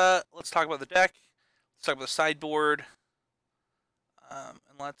 let's talk about the deck. Let's talk about the sideboard. And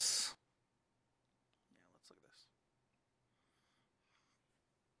let's look at this.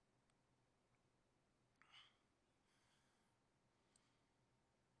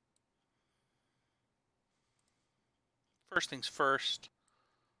 First things first.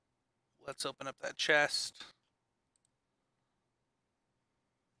 Let's open up that chest.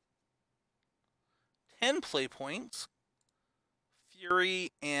 10 play points.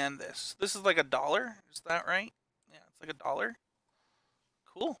 Fury and this. This is like $1. Is that right? Yeah, it's like $1.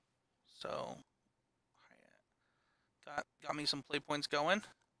 Cool. So got me some play points going.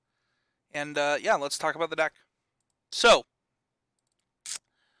 And yeah, let's talk about the deck. So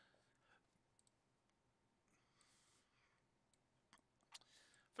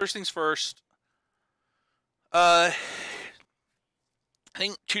first things first. I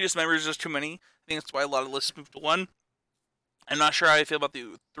think 2 dismembers is just too many. I think that's why a lot of lists moved to 1. I'm not sure how I feel about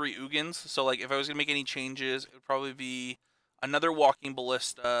the 3 Ugins. So like, if I was gonna make any changes, it would probably be another Walking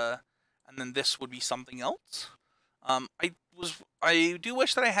Ballista, and then this would be something else. I do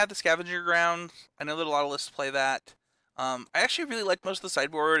wish that I had the Scavenger Ground. I know that a lot of lists play that. I actually really like most of the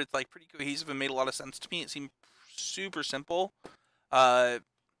sideboard. It's like pretty cohesive and made a lot of sense to me. It seemed super simple. The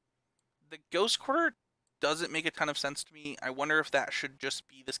Ghost Quarter doesn't make a ton of sense to me. I wonder if that should just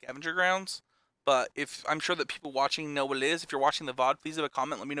be the Scavenger Grounds. But if I'm sure that people watching know what it is. If you're watching the VOD, please leave a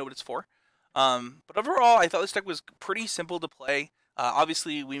comment. Let me know what it's for. But overall, I thought this deck was pretty simple to play.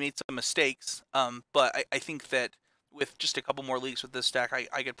 Obviously, we made some mistakes. But I think that with just a couple more leagues with this deck,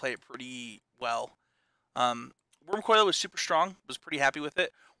 I could play it pretty well. Wormcoil was super strong. Was pretty happy with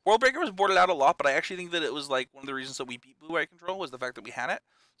it. Worldbreaker was boarded out a lot, but I actually think that it was like one of the reasons that we beat Blue-White Control was the fact that we had it.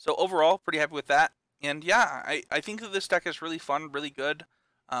 So overall, pretty happy with that. And yeah, I think that this deck is really fun, really good.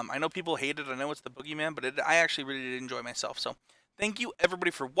 I know people hate it. I know it's the boogeyman, but I actually really did enjoy myself. So thank you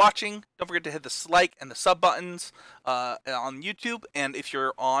everybody for watching. Don't forget to hit the like and the sub buttons on YouTube. And if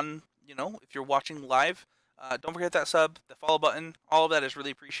you're on, if you're watching live, don't forget that sub, the follow button. All of that is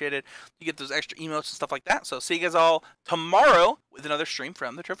really appreciated. You get those extra emotes and stuff like that. So see you guys all tomorrow with another stream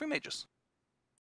from the Trophy Mages.